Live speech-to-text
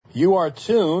You are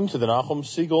tuned to the Nachum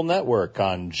Segal Network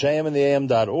on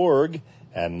jmintheam.org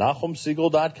and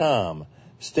NachumSegal.com.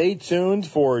 Stay tuned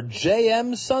for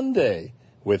JM Sunday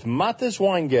with Matis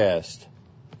Weingast.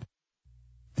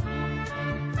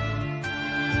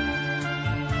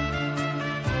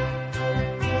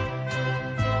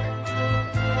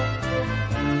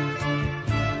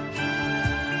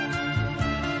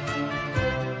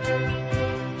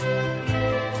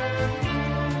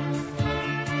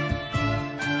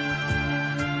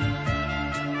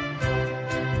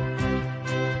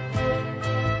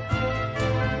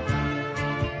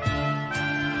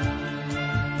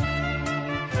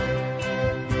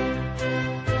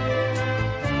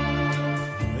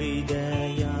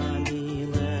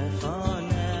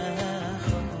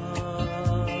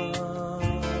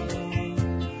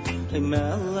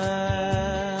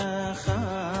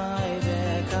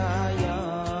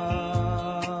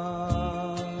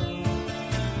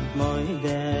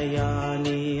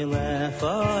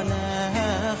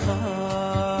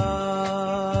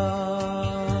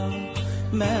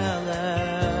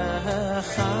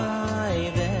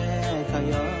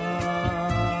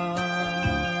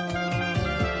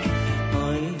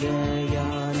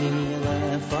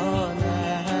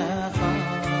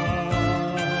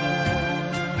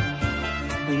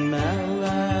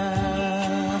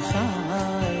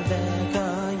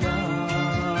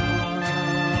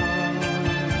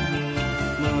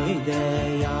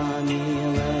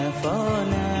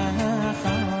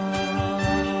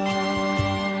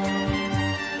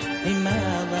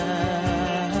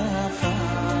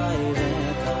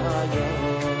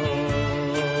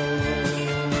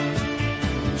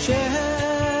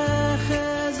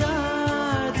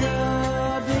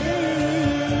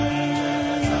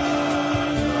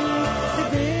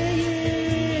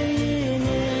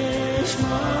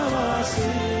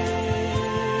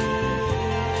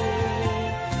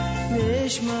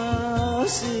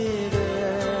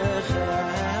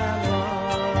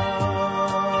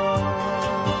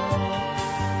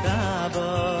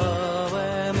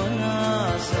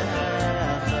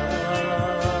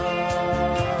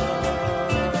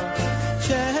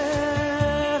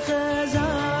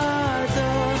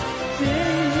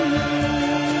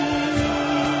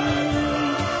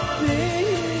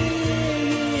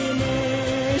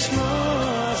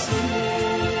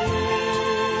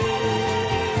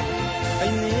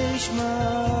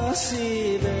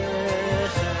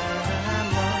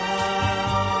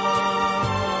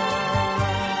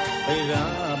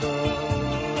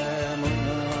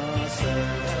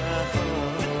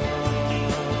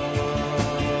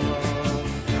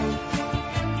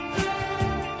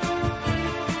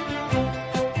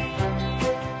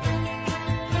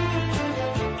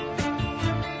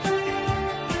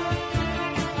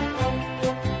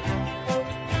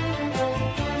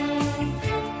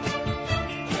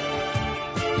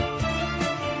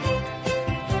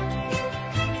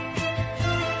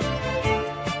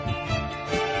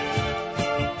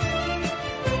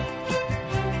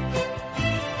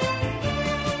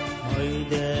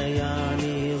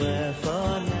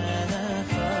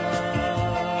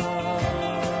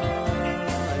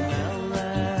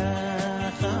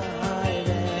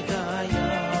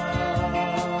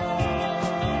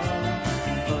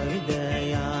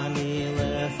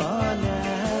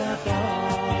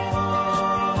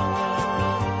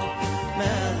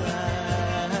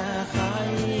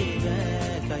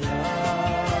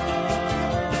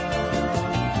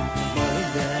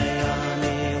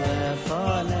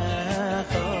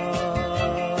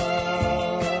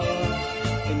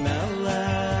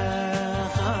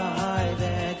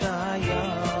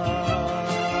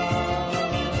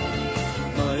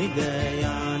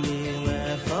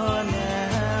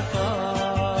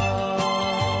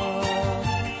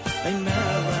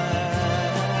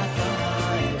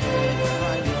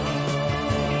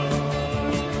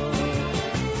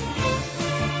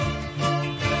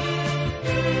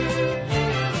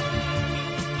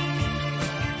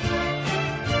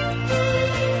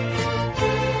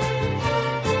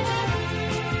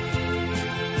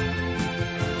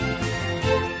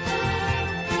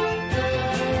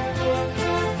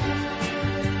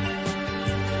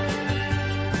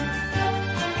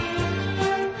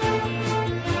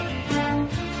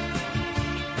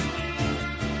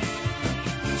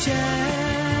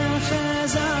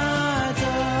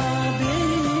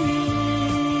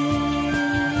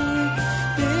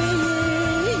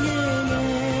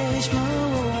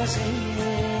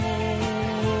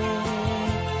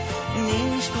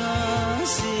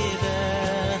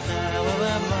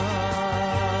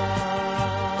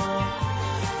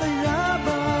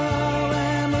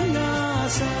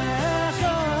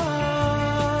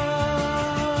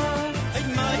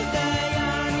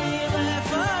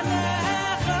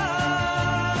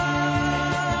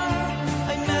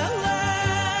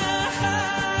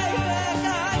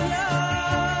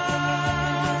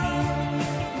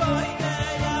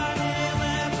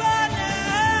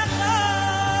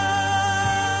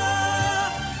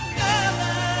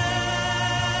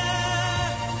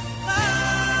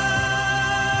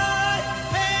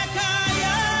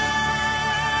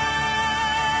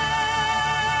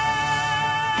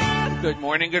 Good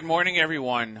morning,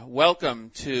 everyone.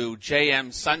 Welcome to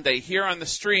JM Sunday here on the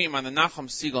stream on the Nachum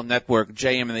Segal Network,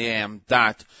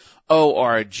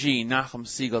 jmandtheam.org,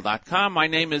 nachumsegal.com. My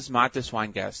name is Matis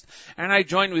Weingast, and I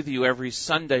join with you every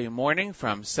Sunday morning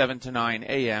from 7 to 9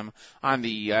 a.m. on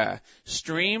the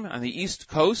stream on the East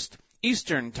Coast,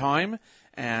 Eastern Time,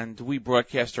 and we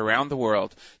broadcast around the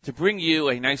world to bring you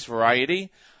a nice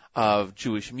variety of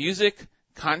Jewish music,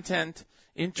 content,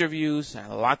 interviews, and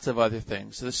lots of other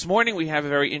things. So this morning we have a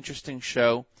very interesting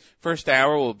show. First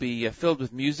hour will be filled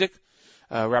with music.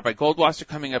 Rabbi Goldwasser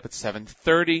coming up at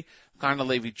 7:30. Ghana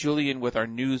Levi Julian with our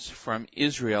news from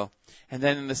Israel. And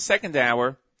then in the second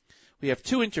hour, we have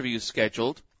two interviews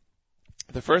scheduled.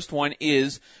 The first one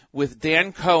is with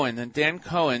Dan Cohen, and Dan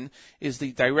Cohen is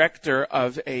the director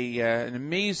of an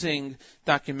amazing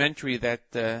documentary that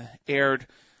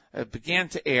began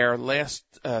to air last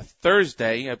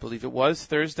Thursday, I believe it was.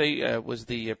 Thursday was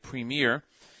the premiere,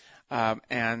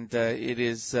 and it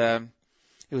was a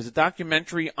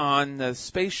documentary on the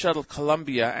Space Shuttle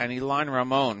Columbia and Ilan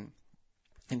Ramon,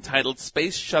 entitled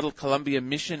Space Shuttle Columbia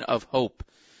Mission of Hope,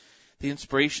 the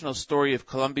inspirational story of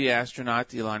Columbia astronaut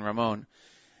Ilan Ramon.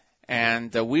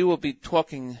 And we will be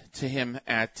talking to him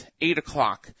at 8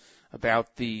 o'clock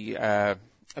about the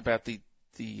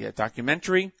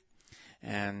documentary.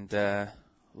 And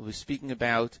we'll be speaking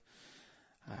about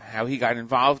how he got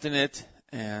involved in it,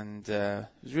 and it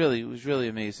was really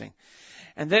amazing.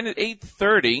 And then at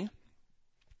 8:30,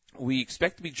 we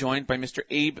expect to be joined by Mr.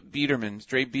 Abe Biederman.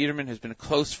 Mr. Abe Biederman has been a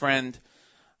close friend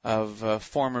of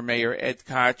former Mayor Ed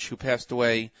Koch, who passed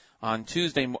away on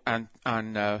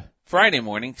Friday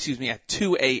morning, at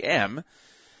 2 a.m.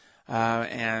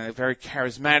 And a very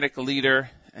charismatic leader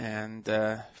and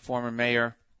former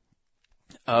mayor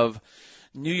of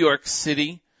New York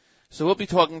City. So we'll be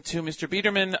talking to Mr.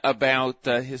 Biederman about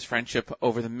his friendship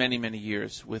over the many, many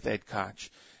years with Ed Koch.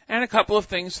 And a couple of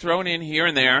things thrown in here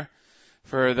and there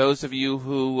for those of you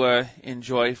who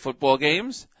enjoy football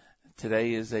games.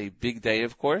 Today is a big day,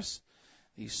 of course,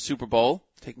 the Super Bowl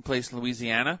taking place in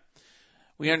Louisiana.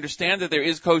 We understand that there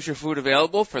is kosher food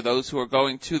available for those who are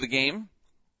going to the game.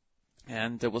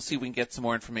 And we'll see if we can get some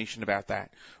more information about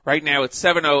that. Right now it's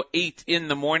 7:08 in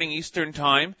the morning Eastern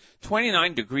Time,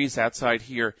 29 degrees outside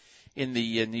here in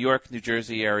the New York, New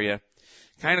Jersey area.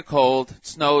 Kind of cold. It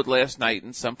snowed last night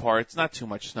in some parts. Not too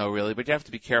much snow really, but you have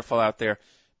to be careful out there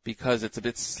because it's a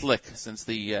bit slick since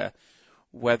the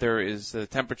the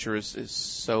temperature is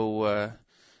so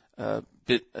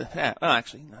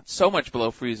actually not so much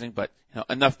below freezing, but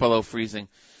enough below freezing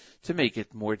to make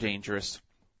it more dangerous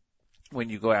when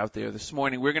you go out there. This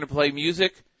morning we're going to play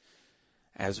music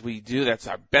as we do. That's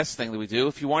our best thing that we do.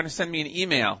 If you want to send me an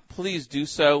email, please do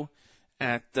so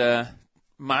at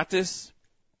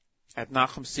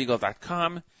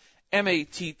mattes@nachumsegal.com,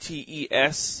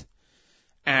 MATTES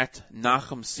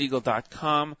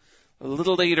 @nachumsegal.com. A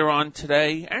little later on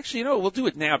today, actually, we'll do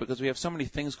it now because we have so many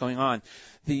things going on.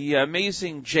 The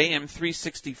amazing JM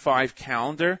 365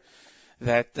 calendar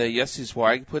that Yossi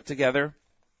Zweig put together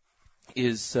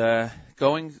is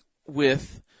going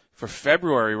with, for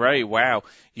February, right? Wow.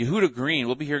 Yehuda Green.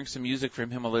 We'll be hearing some music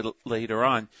from him a little later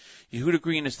on. Yehuda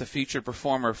Green is the featured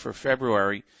performer for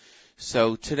February.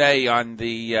 So today on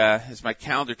as my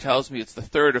calendar tells me, it's the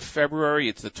 3rd of February.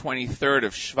 It's the 23rd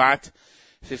of Shvat,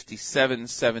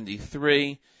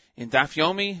 5773. In Daf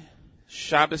Yomi,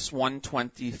 Shabbos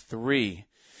 123.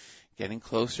 Getting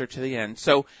closer to the end.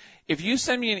 So if you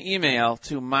send me an email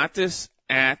to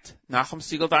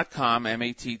mattes@nachumsegal.com,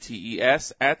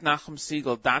 MATTES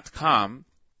 @nachumsegal.com,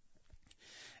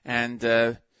 and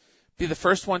be the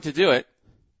first one to do it,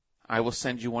 I will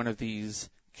send you one of these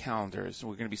calendars.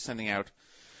 We're going to be sending out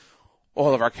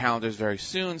all of our calendars very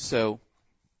soon, so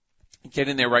get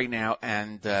in there right now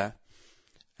and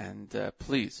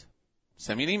please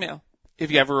send me an email.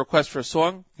 If you have a request for a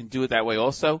song, you can do it that way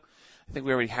also. I think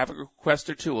we already have a request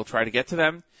or two. We'll try to get to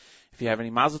them. If you have any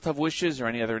Mazel Tov wishes or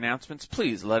any other announcements,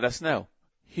 please let us know.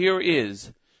 Here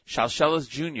is Shalshelas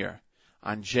Jr.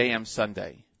 on JM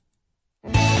Sunday.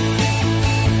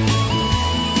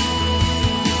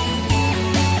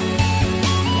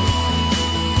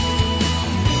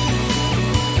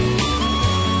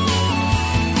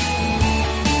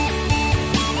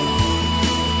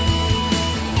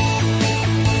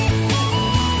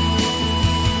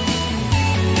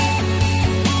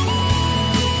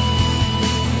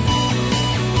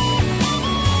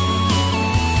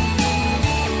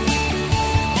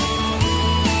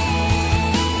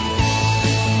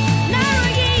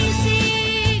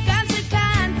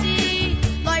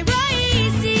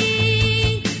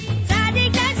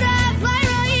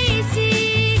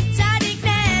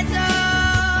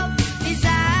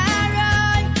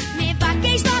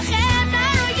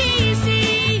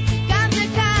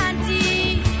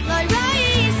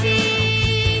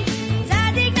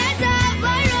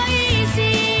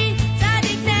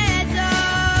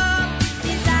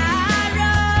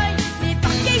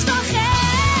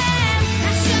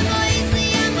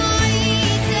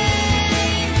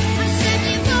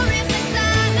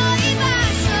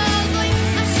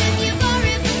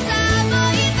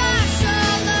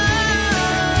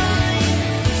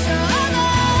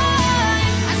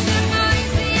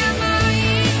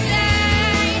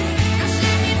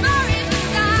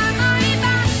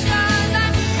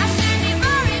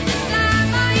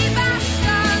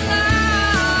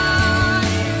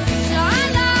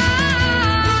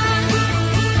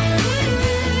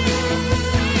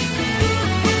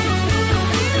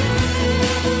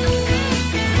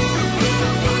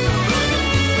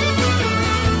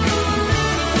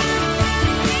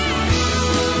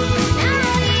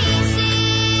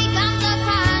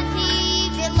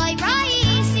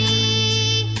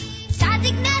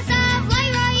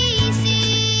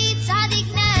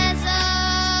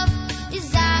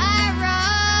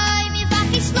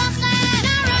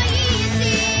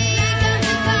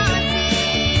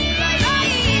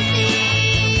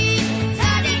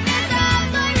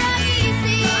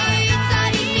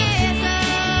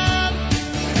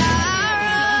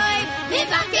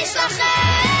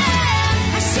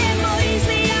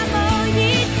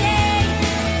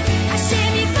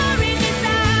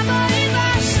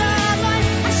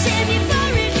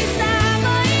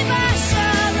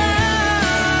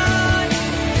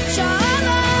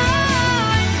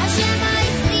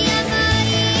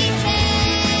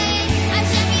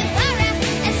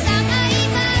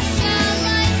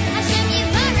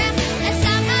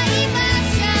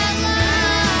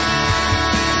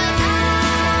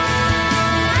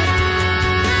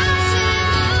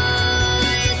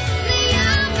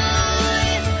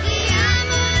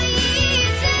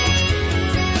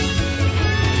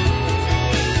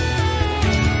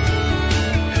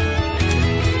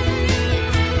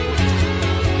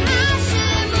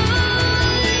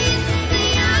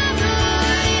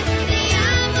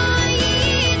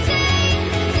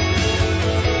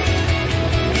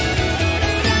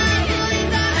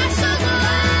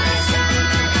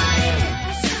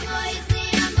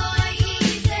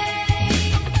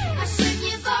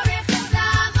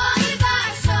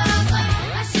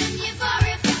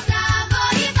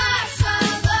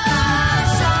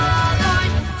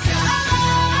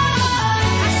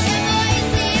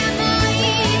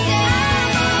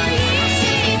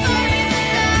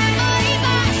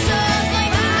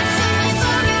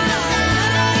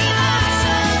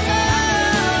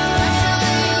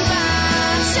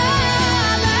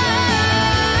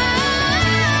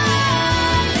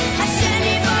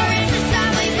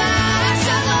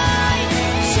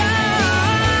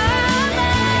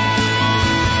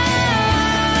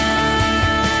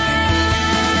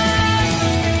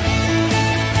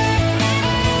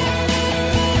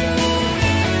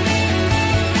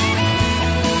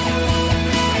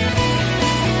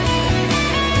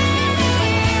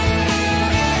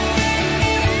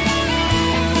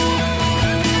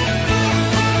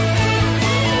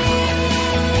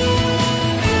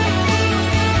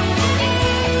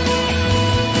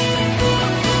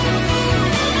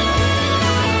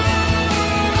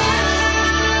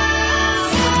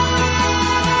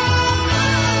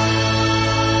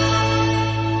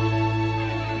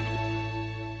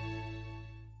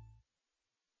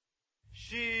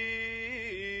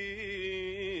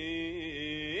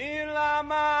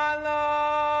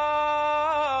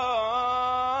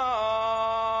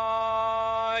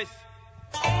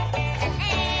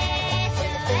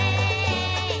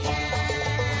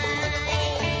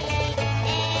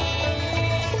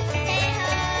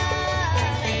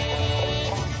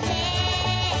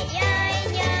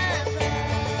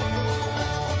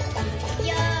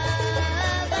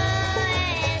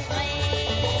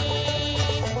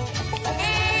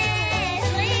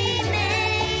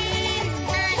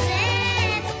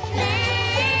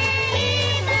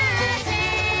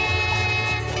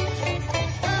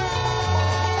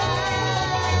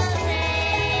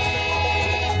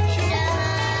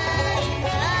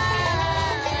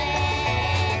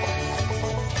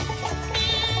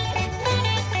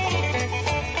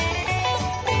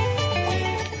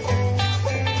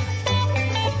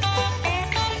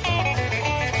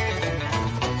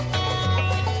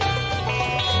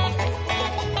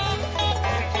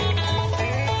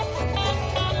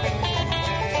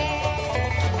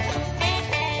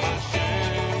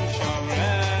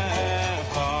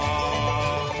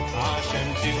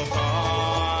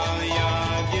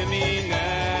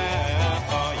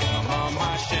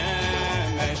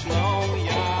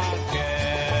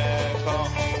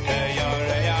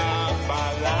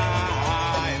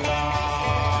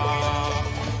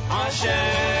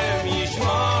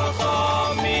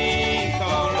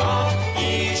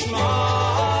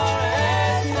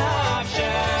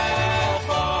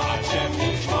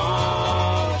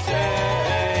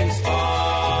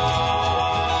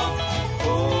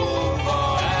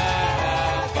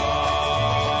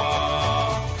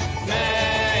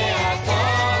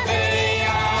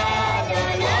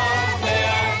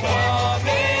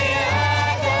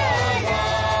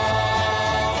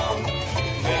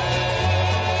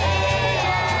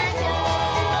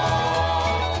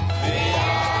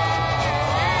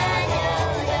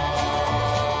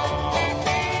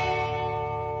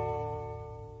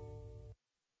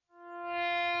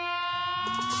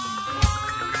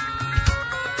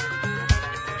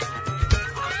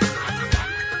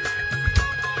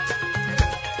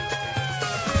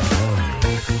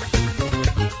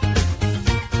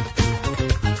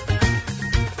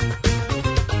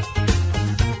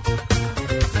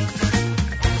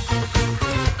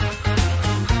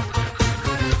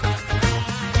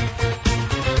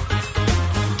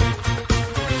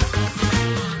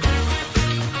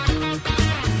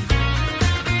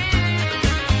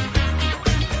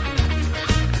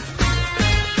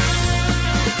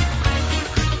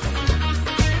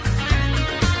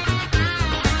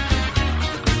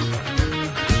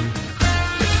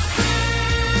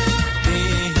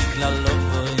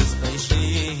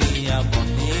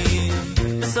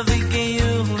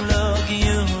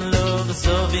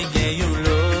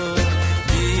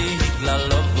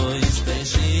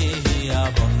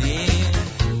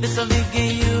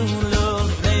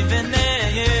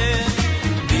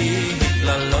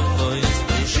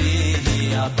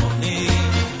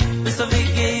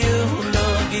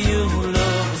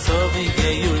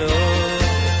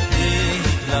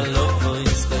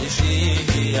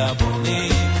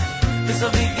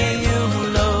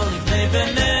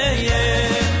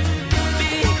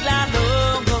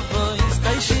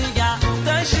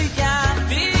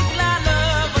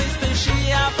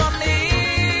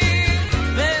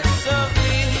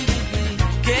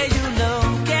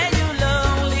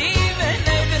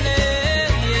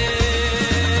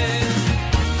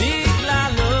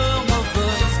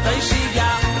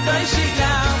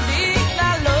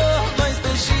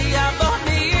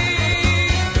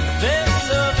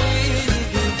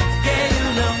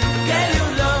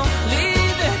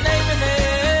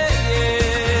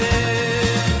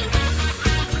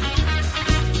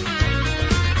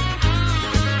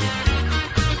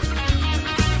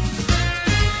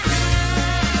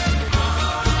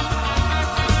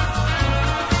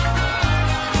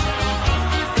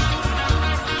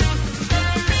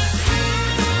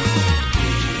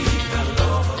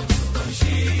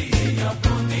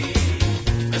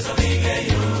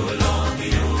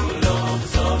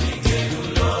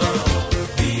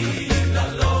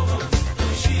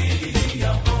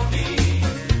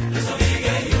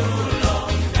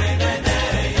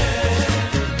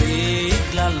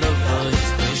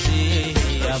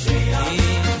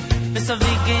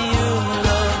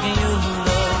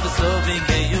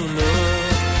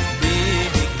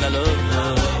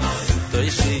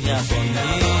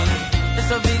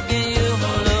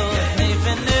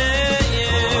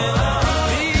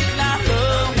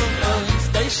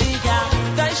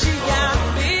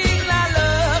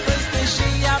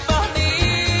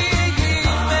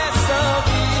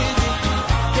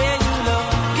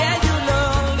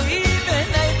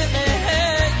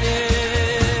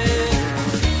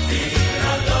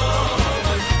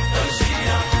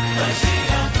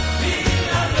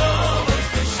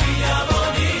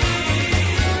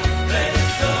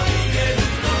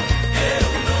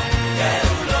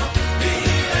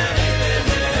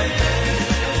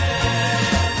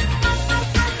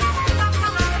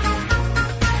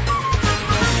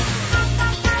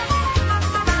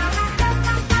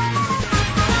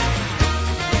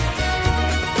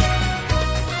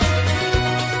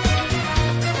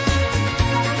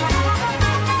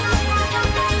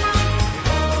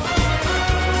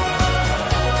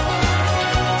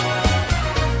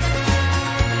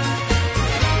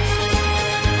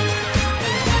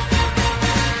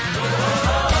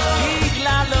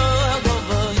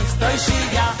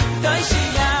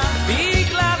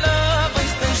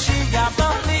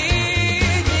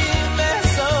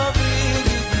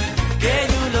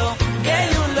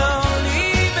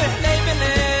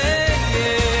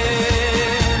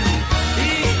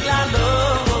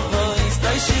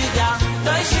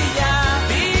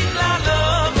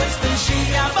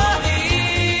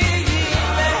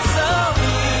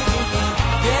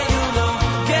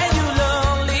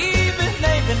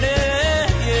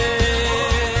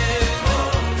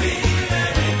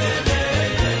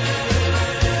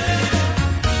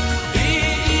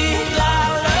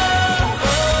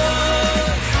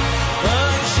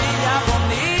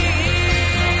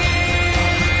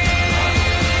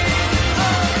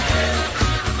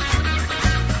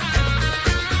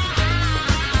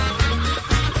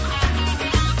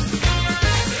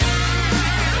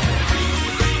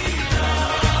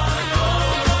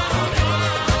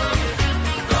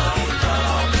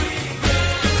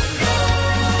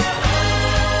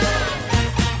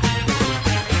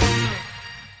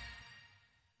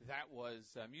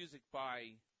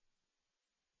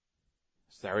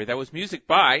 Sorry, that was music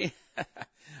by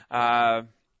Bigla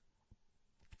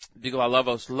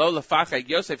Lavos Lola Fachek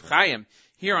Yosef Chaim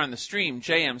here on the stream,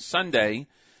 JM Sunday.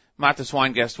 Matis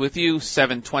Weingast with you,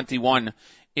 7:21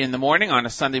 in the morning on a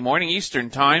Sunday morning, Eastern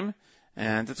time,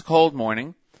 and it's a cold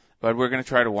morning, but we're going to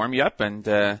try to warm you up and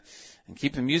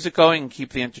keep the music going and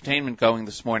keep the entertainment going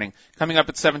this morning. Coming up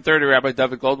at 7:30, Rabbi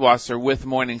David Goldwasser with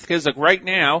Morning Chizuk. Right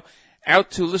now,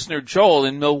 out to listener Joel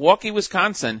in Milwaukee,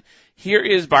 Wisconsin. Here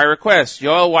is, by request,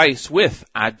 Yoel Weiss with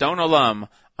Adon Olam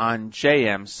on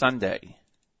JM Sunday.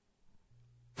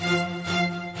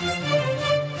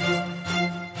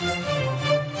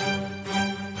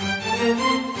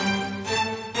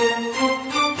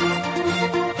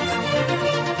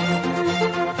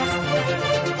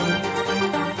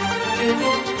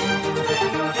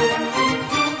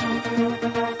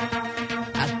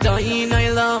 Adon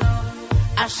Olam,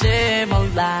 Hashem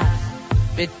Olam,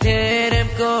 B'terem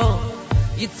Kol,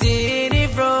 Yitzini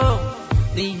Vro,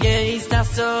 Niyeh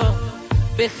Taso,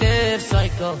 B'chev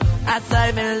Soiko, Atzai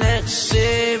Melech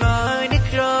Shemoi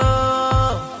Nikro.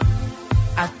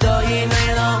 Adon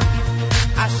Olam,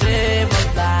 Hashem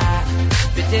Olam,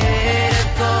 B'terem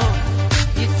Kol,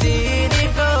 Yitzini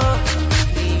Vro,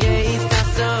 Niyeh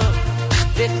Taso,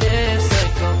 B'chev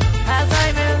Soiko, Atzai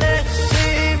Melech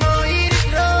Shemoi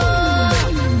Nikro.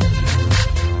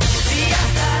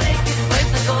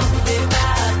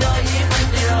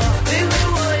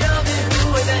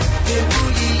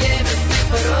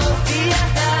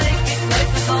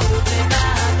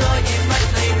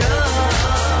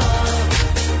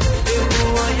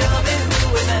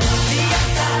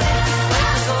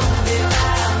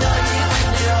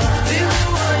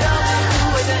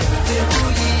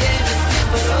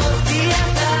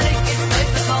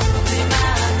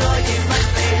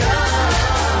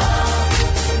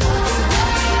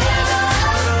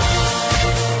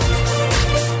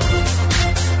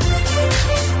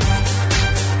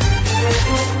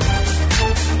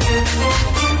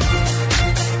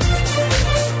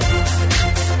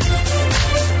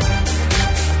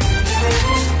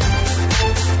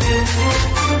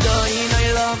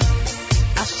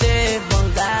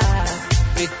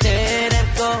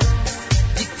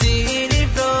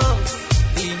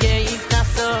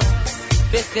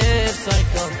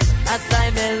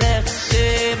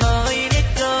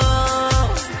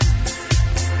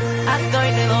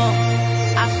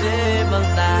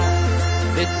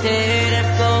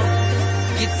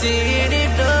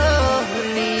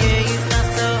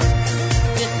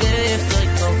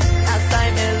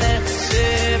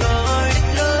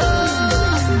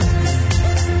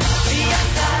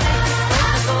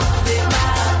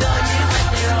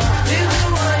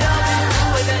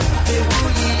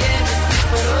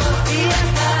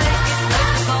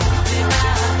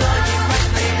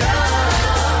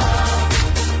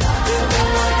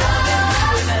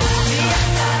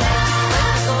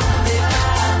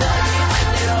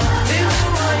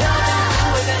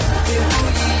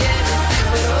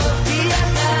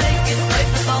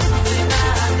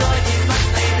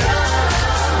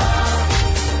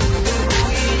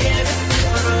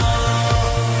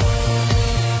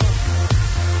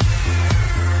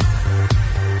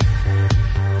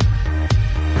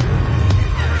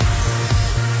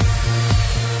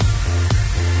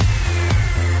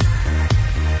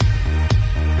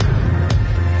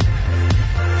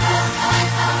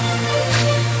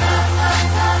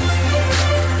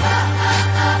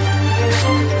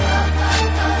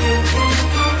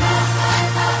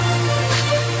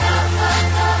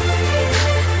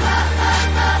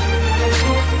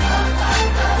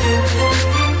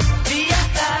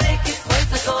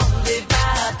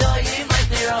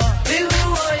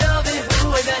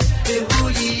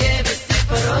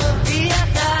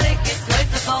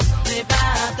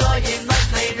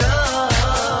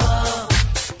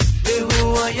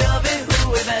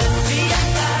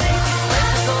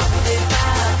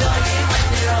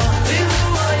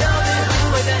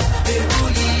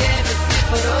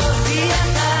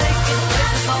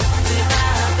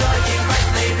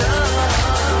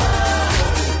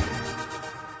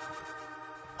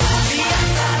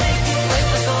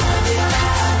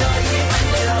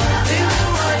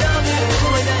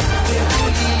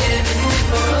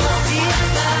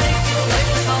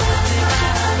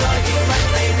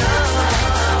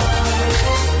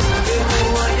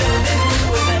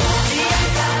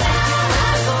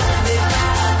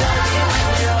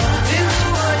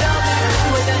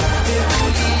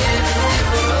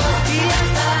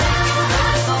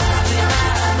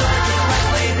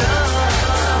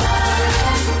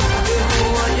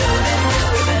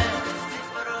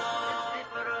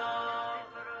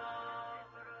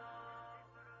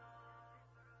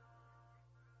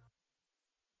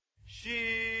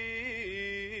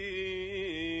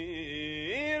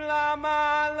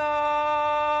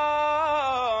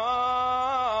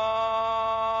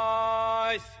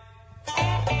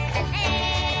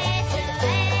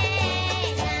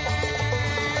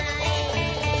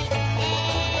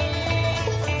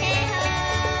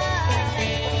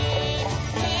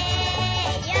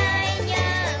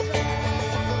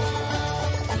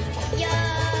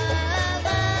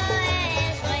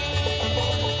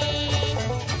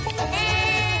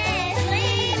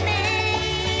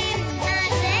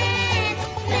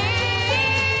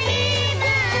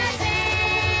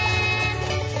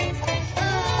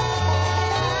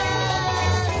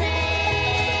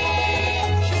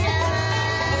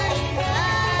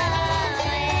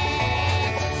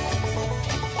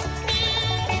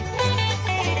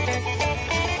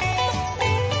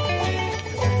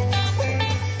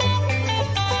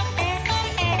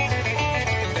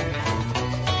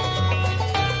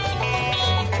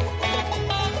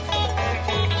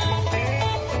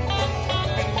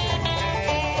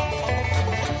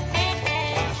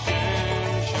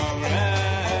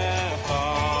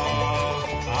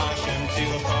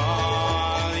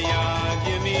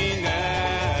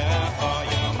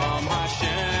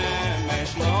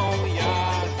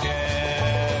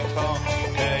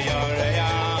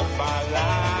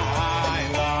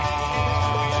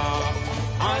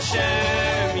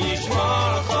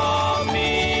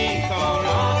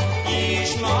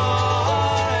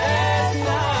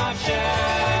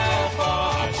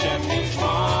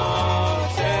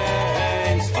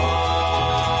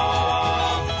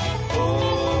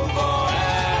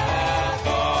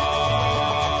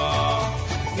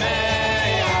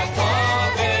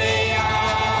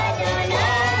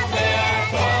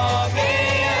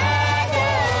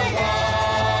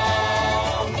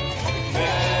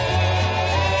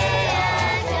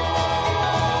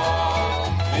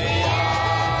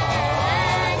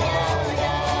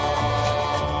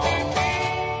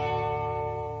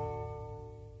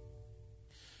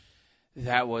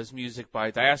 That was music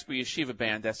by Diaspora Yeshiva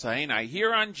Band Esainai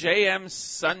here on JM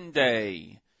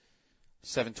Sunday,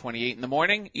 7:28 in the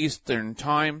morning, Eastern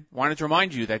Time. Wanted to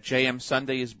remind you that JM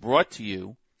Sunday is brought to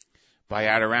you by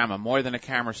Adorama, more than a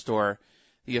camera store,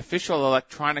 the official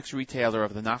electronics retailer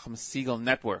of the Nachum Segal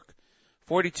Network.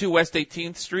 42 West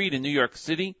 18th Street in New York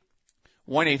City,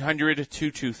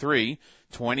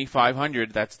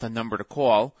 1-800-223-2500. That's the number to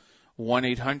call,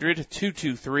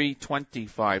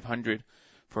 1-800-223-2500.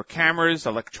 For cameras,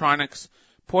 electronics,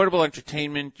 portable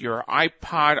entertainment, your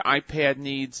iPod, iPad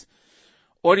needs,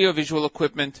 audiovisual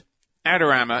equipment,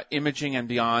 Adorama, Imaging and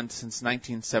Beyond since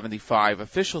 1975,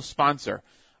 official sponsor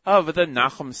of the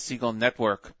Nachum Segal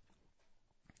Network.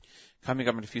 Coming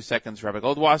up in a few seconds, Rabbi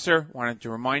Goldwasser. Wanted to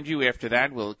remind you, after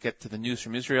that, we'll get to the news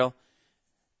from Israel.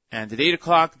 And at 8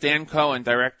 o'clock, Dan Cohen,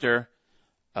 director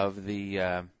of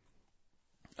the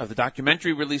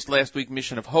documentary released last week,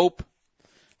 Mission of Hope,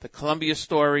 the Columbia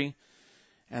story.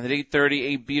 And at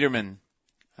 8:30, Abe Biederman,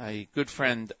 a good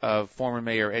friend of former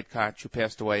Mayor Ed Koch, who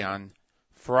passed away on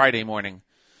Friday morning,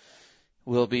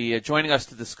 will be joining us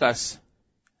to discuss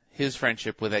his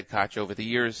friendship with Ed Koch over the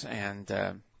years and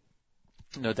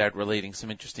no doubt relating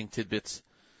some interesting tidbits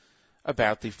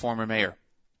about the former mayor.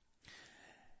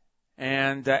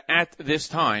 And at this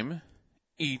time,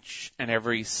 each and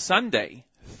every Sunday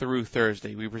through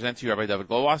Thursday, we present to you Rabbi David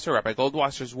Goldwasser. Rabbi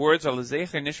Goldwasser's words are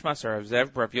L'zecher Nishmas Rav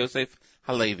Zev Rav Yosef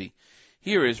Halevi.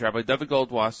 Here is Rabbi David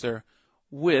Goldwasser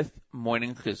with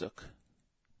Morning Chizuk.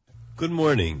 Good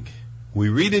morning. We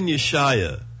read in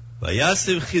Yeshaya,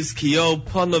 Vayasim Chizkiyo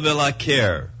Panav El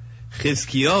Aker.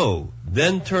 Chizkiyo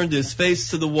then turned his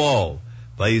face to the wall,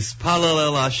 Vayispalel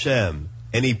El Hashem,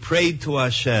 and he prayed to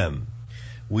Hashem.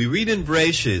 We read in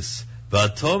Bereshis,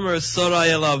 Vatomer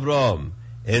Sarai El Avram,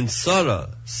 and Sarah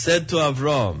said to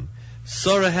Avram,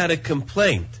 Sarah had a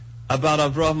complaint about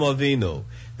Avraham Avinu,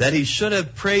 that he should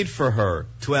have prayed for her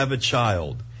to have a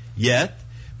child. Yet,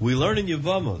 we learn in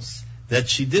Yevamos that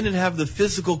she didn't have the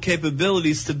physical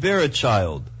capabilities to bear a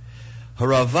child.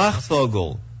 Haravach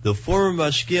Fogel, the former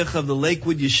mashgiach of the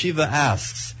Lakewood Yeshiva,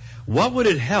 asks, what would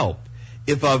it help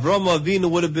if Avraham Avinu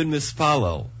would have been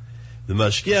mispalel? The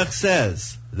mashgiach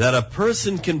says that a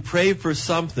person can pray for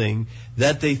something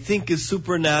that they think is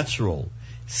supernatural,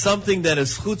 something that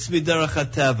is chutz miderech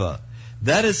hateva.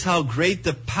 That is how great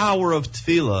the power of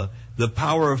tefillah, the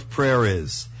power of prayer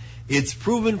is. It's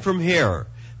proven from here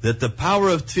that the power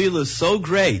of tefillah is so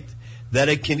great that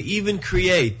it can even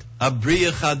create a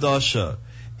bria chadasha,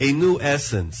 a new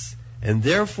essence. And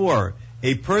therefore,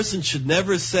 a person should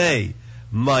never say,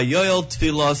 Ma yoel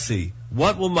tefillasi,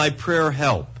 what will my prayer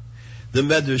help? The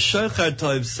Medrash Shechar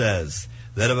Tov says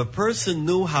that if a person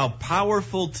knew how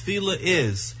powerful tefillah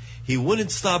is, he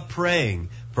wouldn't stop praying,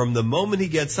 from the moment he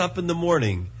gets up in the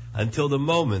morning until the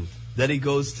moment that he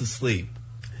goes to sleep.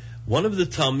 One of the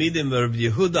Talmidim of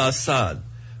Yehuda Assad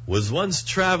was once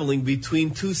traveling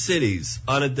between two cities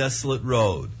on a desolate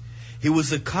road. He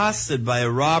was accosted by a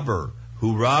robber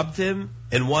who robbed him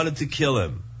and wanted to kill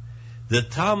him. The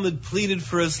Talmud pleaded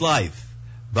for his life,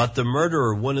 but the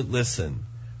murderer wouldn't listen.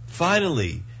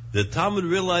 Finally, the Talmud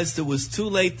realized it was too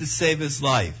late to save his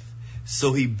life,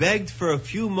 so he begged for a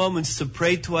few moments to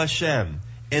pray to Hashem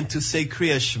and to say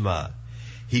Kriya Shema.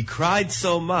 He cried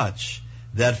so much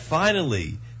that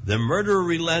finally the murderer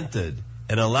relented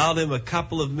and allowed him a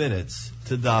couple of minutes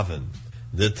to daven.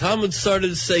 The Talmud started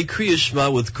to say Kriya Shema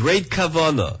with great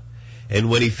kavanah, and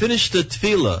when he finished the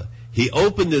tefillah, he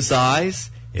opened his eyes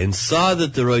and saw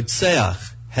that the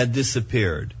Rotzeach had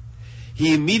disappeared.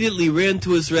 He immediately ran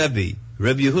to his Rebbe,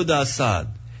 Rabbi Yehuda Assad,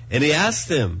 and he asked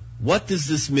him, "What does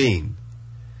this mean?"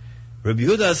 Rabbi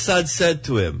Yehuda Assad said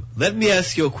to him, "Let me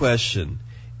ask you a question.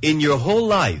 In your whole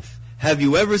life, have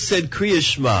you ever said Kriya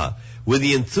Shema with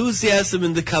the enthusiasm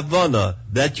and the kavanah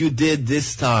that you did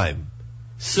this time?"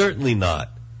 Certainly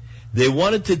not. They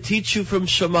wanted to teach you from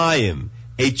Shemayim,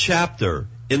 a chapter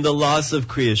in the laws of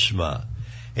Kriya Shema.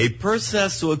 A person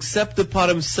has to accept upon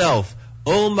himself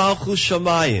Ol Malchus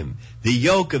Shemayim, the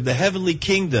yoke of the heavenly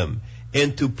kingdom,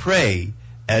 and to pray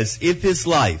as if his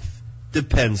life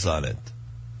depends on it.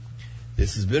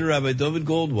 This has been Rabbi David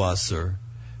Goldwasser,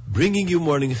 bringing you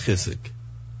Morning Chizuk.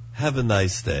 Have a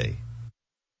nice day.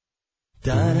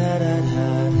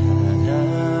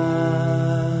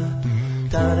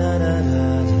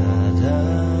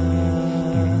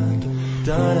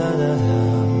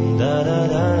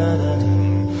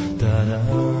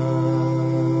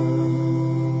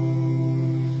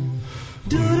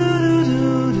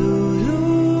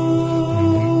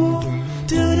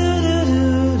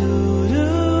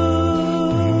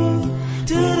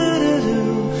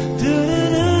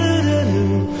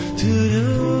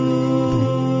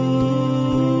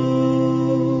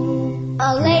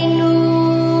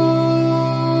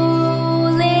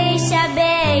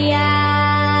 Leishabeya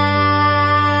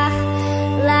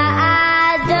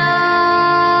la'adon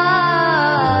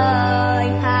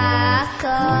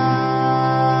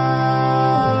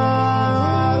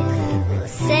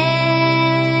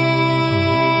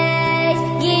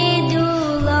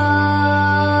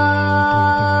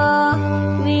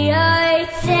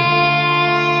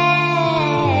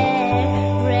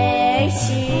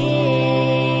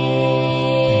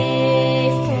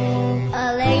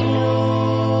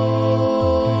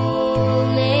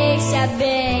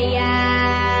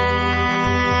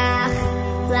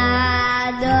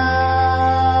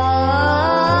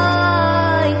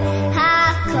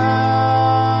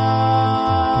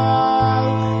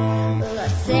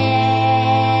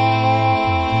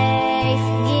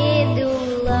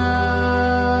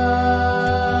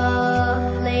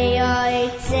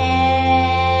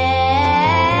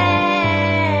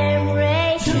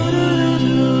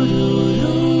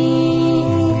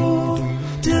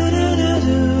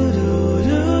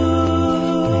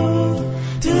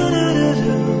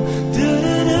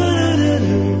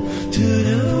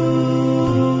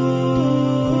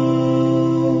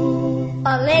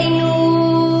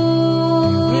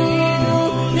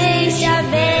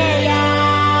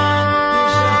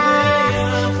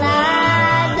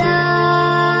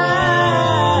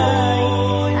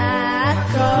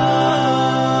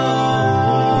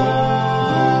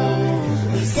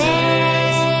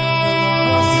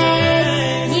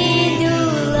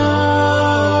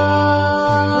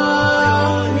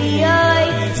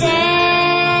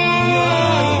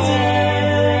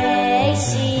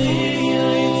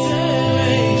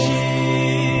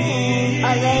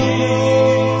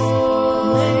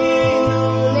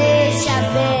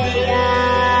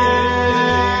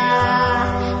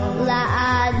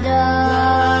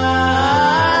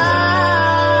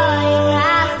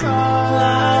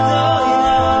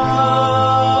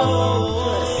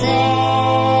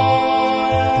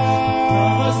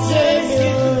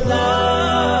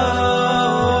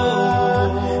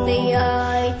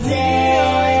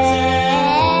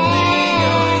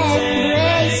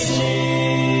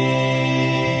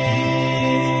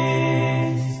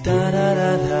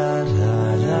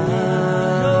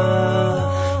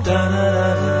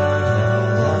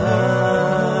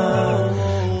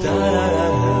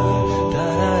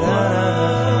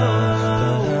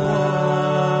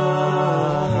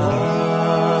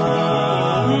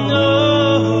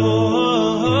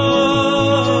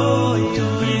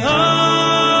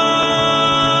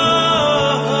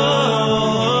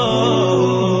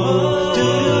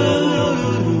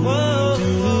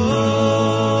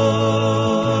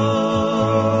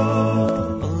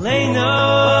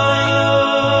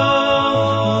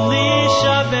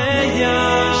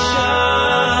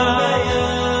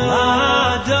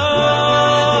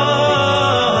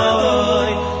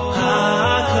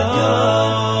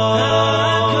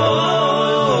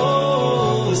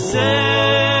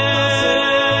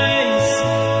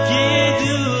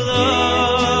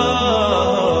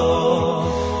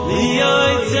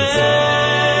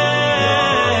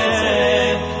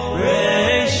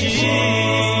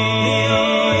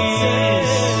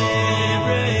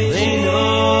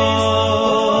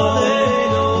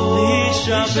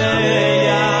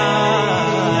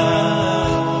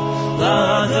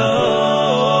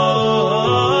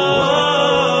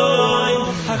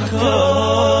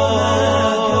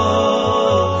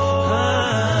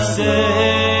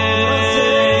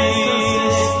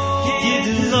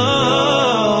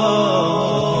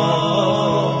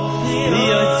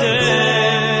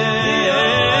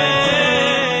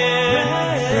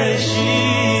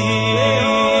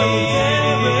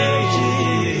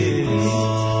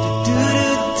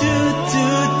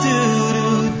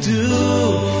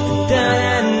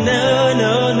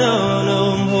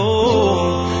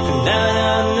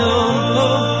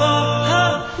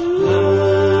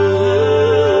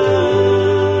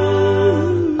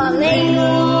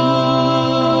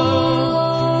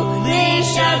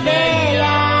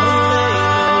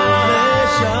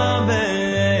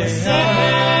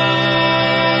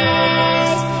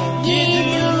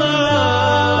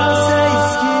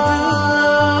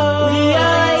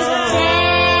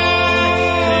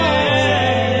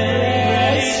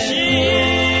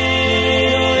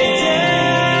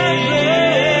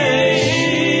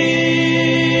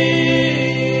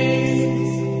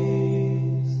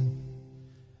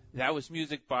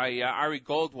Music by Ari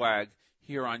Goldwag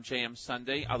here on JM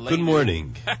Sunday. Good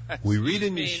morning. We read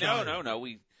in Yeshaya. No.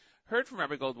 We heard from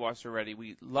Rabbi Goldwasser already.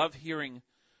 We love hearing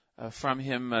from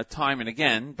him time and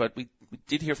again, but we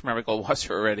did hear from Rabbi Goldwasser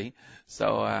already,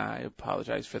 so I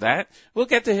apologize for that. We'll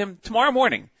get to him tomorrow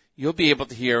morning. You'll be able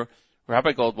to hear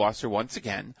Rabbi Goldwasser once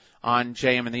again on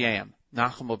JM and the AM.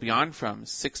 Nachum will be on from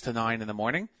 6 to 9 in the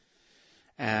morning,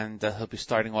 and he'll be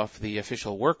starting off the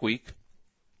official work week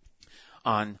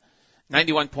on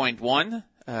 91.1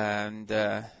 and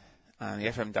on the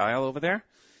FM dial over there.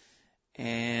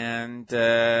 And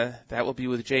that will be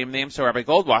with JM and the AM. So Rabbi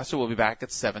Goldwasser will be back at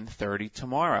 7:30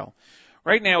 tomorrow.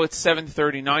 Right now it's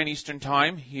 7:39 Eastern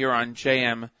Time here on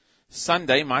JM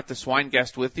Sunday. Matis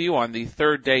Weingast with you on the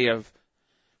third day of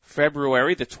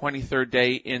February, the 23rd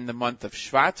day in the month of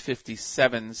Shvat,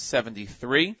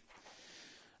 5773.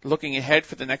 Looking ahead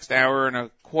for the next hour and a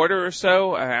quarter or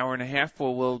so, an hour and a half,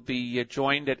 we'll be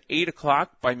joined at 8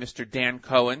 o'clock by Mr. Dan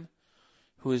Cohen,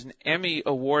 who is an Emmy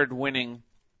Award-winning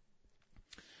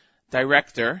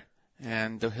director,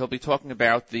 and he'll be talking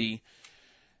about the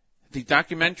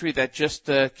documentary that just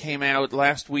came out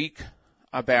last week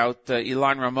about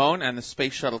Ilan Ramon and the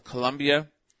Space Shuttle Columbia,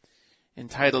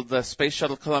 entitled The Space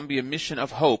Shuttle Columbia Mission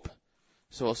of Hope.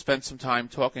 So we'll spend some time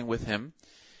talking with him.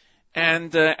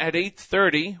 And at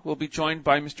 8:30, we'll be joined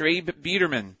by Mr. Abe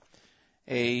Biederman,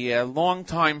 a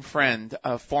longtime friend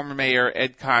of former Mayor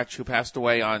Ed Koch, who passed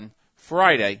away on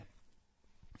Friday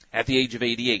at the age of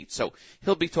 88. So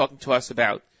he'll be talking to us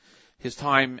about his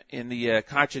time in the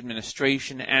Koch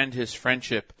administration and his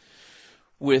friendship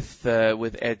with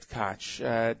Ed Koch.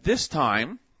 This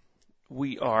time,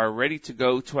 we are ready to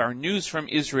go to our news from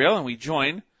Israel, and we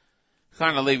join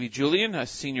Chana Levi-Julian, a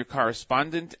senior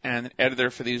correspondent and an editor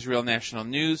for the Israel National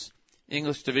News,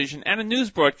 English division, and a news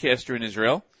broadcaster in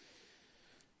Israel.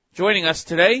 Joining us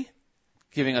today,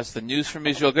 giving us the news from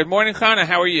Israel. Good morning, Chana.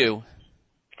 How are you?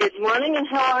 Good morning, and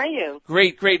how are you?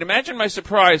 Great. Imagine my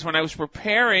surprise when I was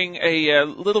preparing a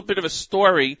little bit of a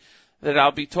story that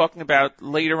I'll be talking about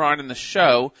later on in the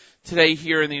show. Today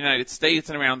here in the United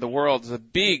States and around the world is a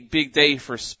big, big day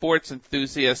for sports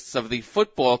enthusiasts of the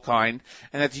football kind,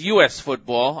 and that's U.S.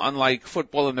 football, unlike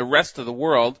football in the rest of the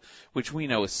world, which we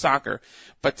know is soccer.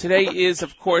 But today is,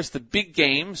 of course, the big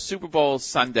game, Super Bowl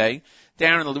Sunday,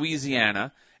 down in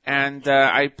Louisiana. And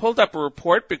I pulled up a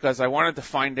report because I wanted to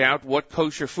find out what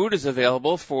kosher food is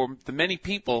available for the many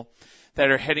people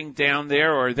that are heading down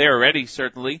there, or there already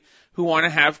certainly, who want to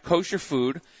have kosher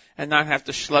food and not have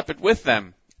to schlep it with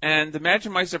them. And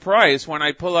imagine my surprise when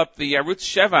I pull up the Arutz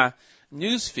Sheva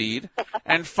news feed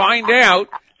and find out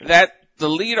that the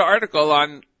lead article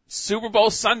on Super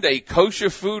Bowl Sunday, kosher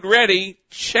food ready,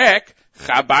 check,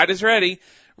 Chabad is ready,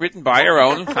 written by our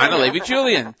own Chana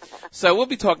Levi-Julian. So we'll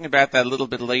be talking about that a little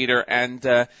bit later, and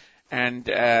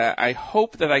I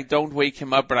hope that I don't wake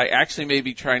him up, but I actually may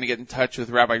be trying to get in touch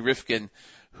with Rabbi Rifkin,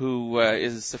 who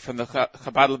is from the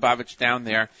Chabad Lubavitch down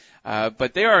there.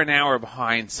 But they are an hour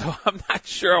behind, so I'm not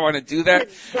sure I want to do that.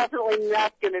 It's definitely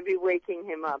not going to be waking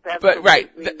him up. But right,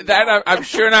 that I'm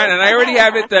sure not. And I already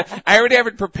have it. I already have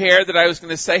it prepared that I was going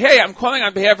to say, "Hey, I'm calling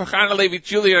on behalf of Chana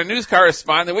Levi-Julian, a news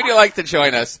correspondent. Would you like to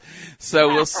join us?" So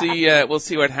we'll see. We'll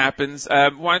see what happens.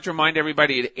 Wanted to remind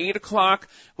everybody at 8 o'clock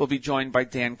we'll be joined by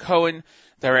Dan Cohen,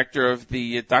 director of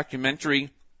the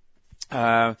documentary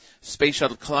Space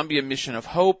Shuttle Columbia Mission of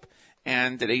Hope.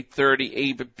 And at 8:30,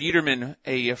 Abe Biederman,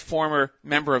 a former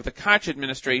member of the Koch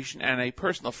administration and a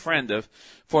personal friend of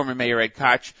former Mayor Ed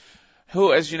Koch,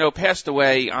 who, as you know, passed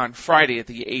away on Friday at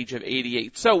the age of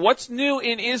 88. So what's new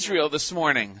in Israel this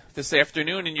morning, this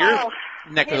afternoon in your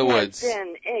neck of the woods? It has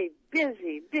been a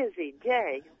busy, busy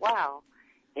day. Wow.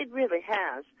 It really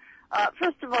has.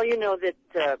 First of all, you know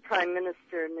that Prime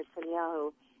Minister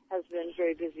Netanyahu has been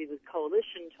very busy with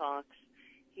coalition talks.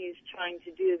 He's trying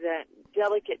to do that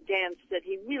delicate dance that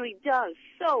he really does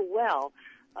so well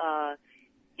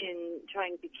in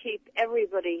trying to keep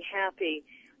everybody happy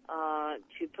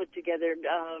to put together.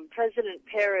 President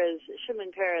Peres,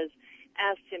 Shimon Peres,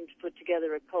 asked him to put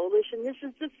together a coalition. This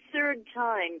is the third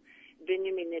time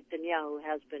Benjamin Netanyahu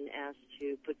has been asked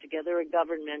to put together a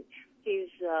government. He's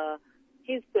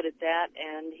good at that,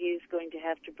 and he's going to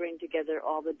have to bring together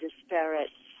all the disparate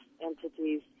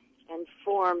entities and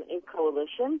form a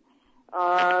coalition.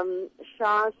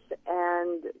 Shas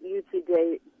and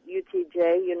UTJ,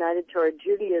 United Torah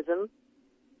Judaism,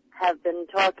 have been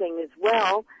talking as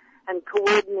well and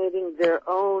coordinating their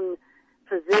own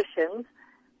positions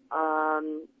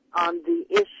on the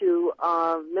issue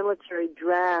of military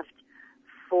draft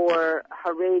for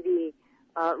Haredi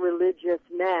religious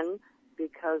men,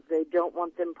 because they don't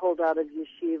want them pulled out of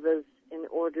yeshivas in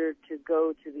order to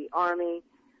go to the army.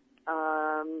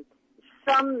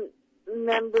 Some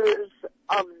members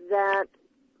of that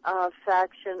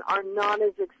faction are not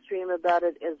as extreme about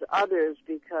it as others,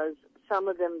 because some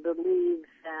of them believe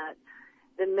that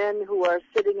the men who are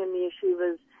sitting in the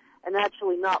yeshivas and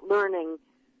actually not learning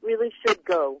really should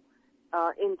go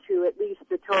into at least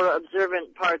the Torah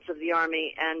observant parts of the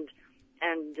army and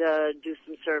do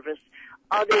some service.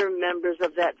 Other members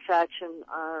of that faction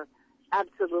are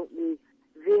absolutely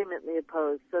vehemently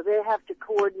opposed. So they have to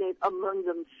coordinate among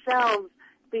themselves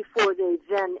before they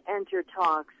then enter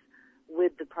talks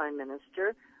with the Prime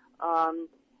Minister.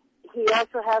 He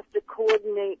also has to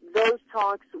coordinate those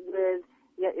talks with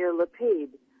Yair Lapid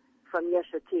from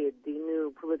Yesh Atid, the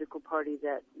new political party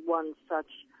that won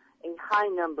such a high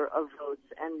number of votes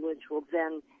and which will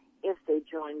then, if they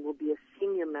join, will be a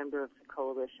senior member of the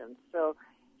coalition. So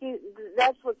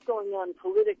that's what's going on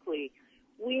politically.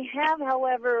 We have,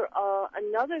 however,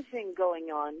 another thing going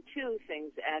on, two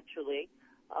things actually.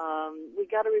 We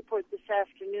got a report this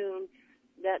afternoon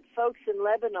that folks in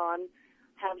Lebanon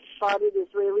have spotted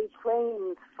Israeli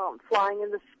planes flying in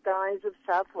the skies of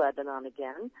South Lebanon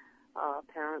again.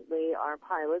 Apparently our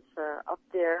pilots are up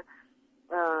there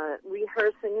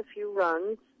rehearsing a few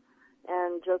runs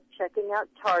and just checking out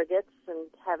targets and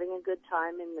having a good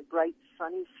time in the bright,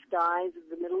 sunny skies of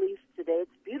the Middle East today.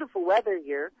 It's beautiful weather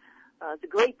here. It's a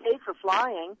great day for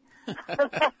flying.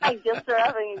 I guess they're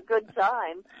having a good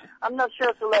time. I'm not sure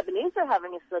if the Lebanese are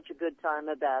having such a good time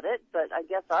about it, but I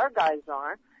guess our guys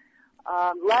are.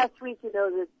 Last week, you know,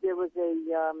 that there was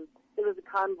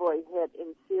a convoy hit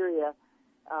in Syria.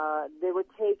 They were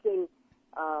taking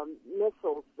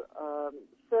missiles,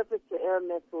 surface-to-air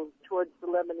missiles, towards the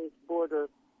Lebanese border.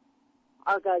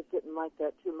 Our guys didn't like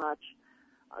that too much.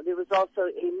 There was also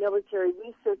a military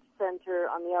research center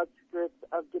on the outskirts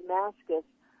of Damascus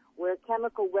where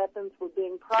chemical weapons were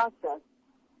being processed.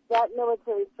 That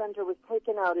military center was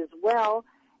taken out as well,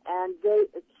 and they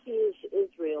accused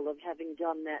Israel of having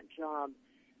done that job.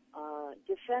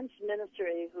 Defense Minister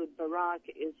Ehud Barak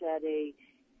is at a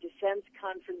defense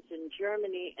conference in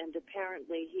Germany, and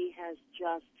apparently he has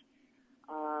just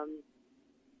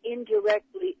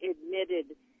indirectly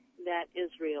admitted that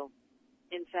Israel,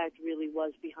 in fact, really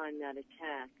was behind that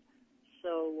attack.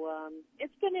 So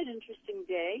it's been an interesting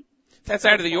day. That's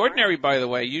out of the ordinary, by the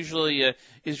way. Usually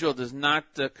Israel does not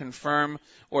confirm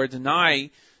or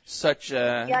deny such...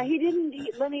 Yeah, he didn't...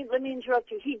 Let me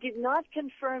interrupt you. He did not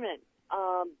confirm it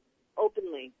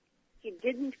openly. He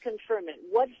didn't confirm it.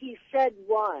 What he said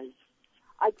was,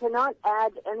 I cannot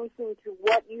add anything to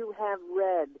what you have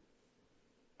read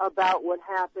about what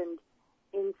happened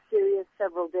in Syria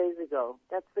several days ago.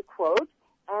 That's the quote.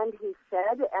 And he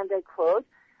said, and I quote,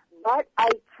 but I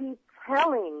keep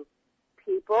telling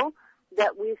people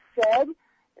that we said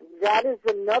that is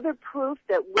another proof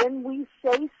that when we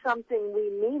say something, we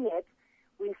mean it.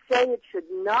 We say it should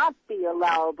not be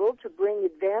allowable to bring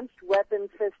advanced weapon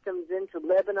systems into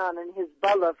Lebanon and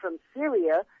Hezbollah from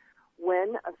Syria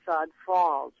when Assad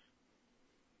falls.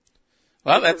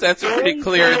 Well, that's a pretty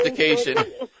clear indication.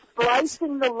 It's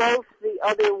slicing the loaf the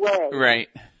other way. Right.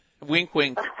 Wink,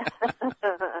 wink.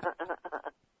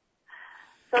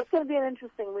 So it's going to be an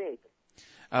interesting week.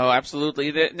 Oh,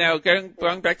 absolutely. Now,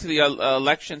 going back to the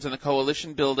elections and the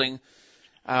coalition building,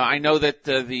 I know that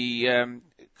the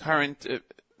current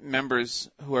members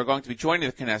who are going to be joining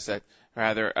the Knesset,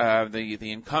 rather,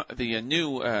 the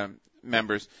new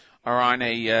members are on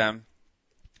a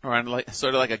or on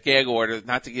sort of like a gag order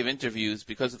not to give interviews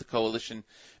because of the coalition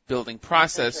building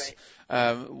process.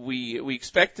 That's right. We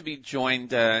expect to be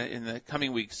joined in the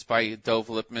coming weeks by Dov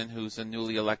Lipman, who's a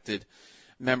newly elected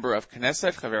member of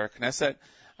Knesset, Chaver Knesset.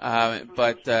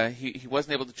 But he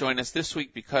wasn't able to join us this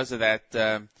week because of that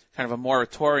kind of a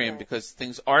moratorium, because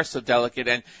things are so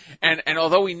delicate. And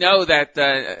although we know that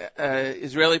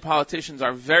Israeli politicians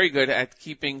are very good at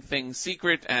keeping things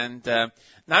secret and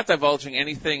not divulging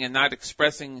anything and not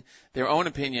expressing their own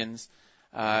opinions,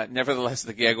 nevertheless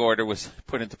the gag order was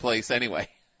put into place anyway.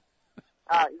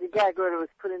 The gag order was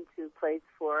put into place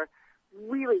for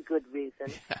really good reason.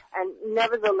 Yeah. And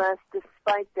nevertheless,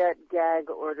 despite that gag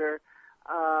order,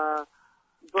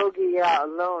 Bogi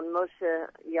Ya'alon, Moshe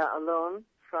Ya'alon,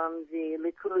 from the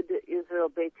Likud Israel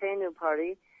Beitenu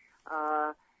party,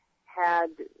 had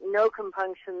no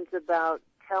compunctions about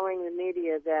telling the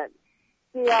media that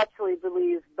he actually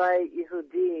believes by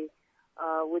Yehudi,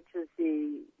 which is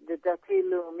the Dati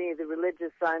Leumi, the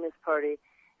religious Zionist party,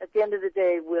 at the end of the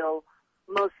day will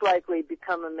most likely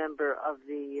become a member of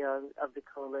the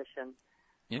coalition.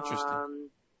 Interesting.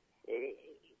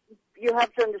 You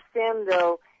have to understand,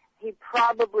 though, he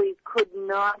probably could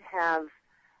not have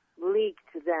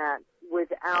leaked that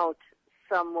without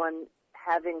someone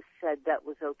having said that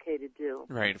was okay to do.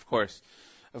 Right, of course.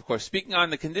 Of course. Speaking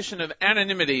on the condition of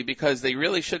anonymity, because they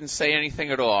really shouldn't say anything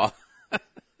at all.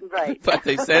 Right. But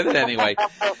they said it anyway.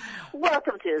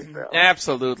 Welcome to Israel.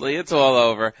 Absolutely. It's all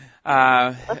over. Those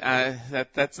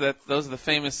are the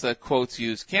famous quotes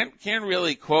used. Can't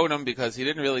really quote him because he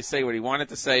didn't really say what he wanted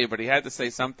to say, but he had to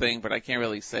say something, but I can't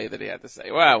really say that he had to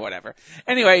say. Well, whatever.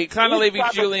 Anyway, Chana Levi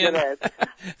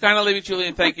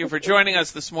Julian, thank you for joining us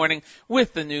this morning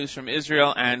with the news from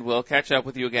Israel, and we'll catch up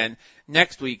with you again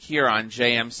next week here on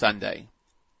JM Sunday.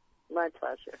 My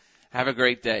pleasure. Have a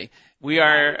great day. We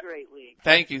are. Have a great week.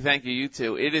 Thank you. You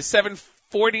too. It is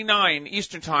 7:49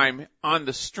 Eastern Time on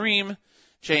the stream,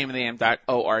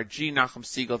 jmandtheam.org,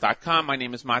 NachumSiegel.com. My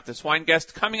name is Matis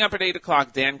Weingast. Coming up at 8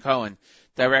 o'clock, Dan Cohen,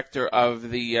 director of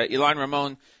the Ilan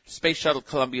Ramon Space Shuttle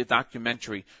Columbia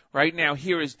documentary. Right now,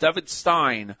 here is David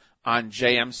Stein on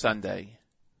JM Sunday.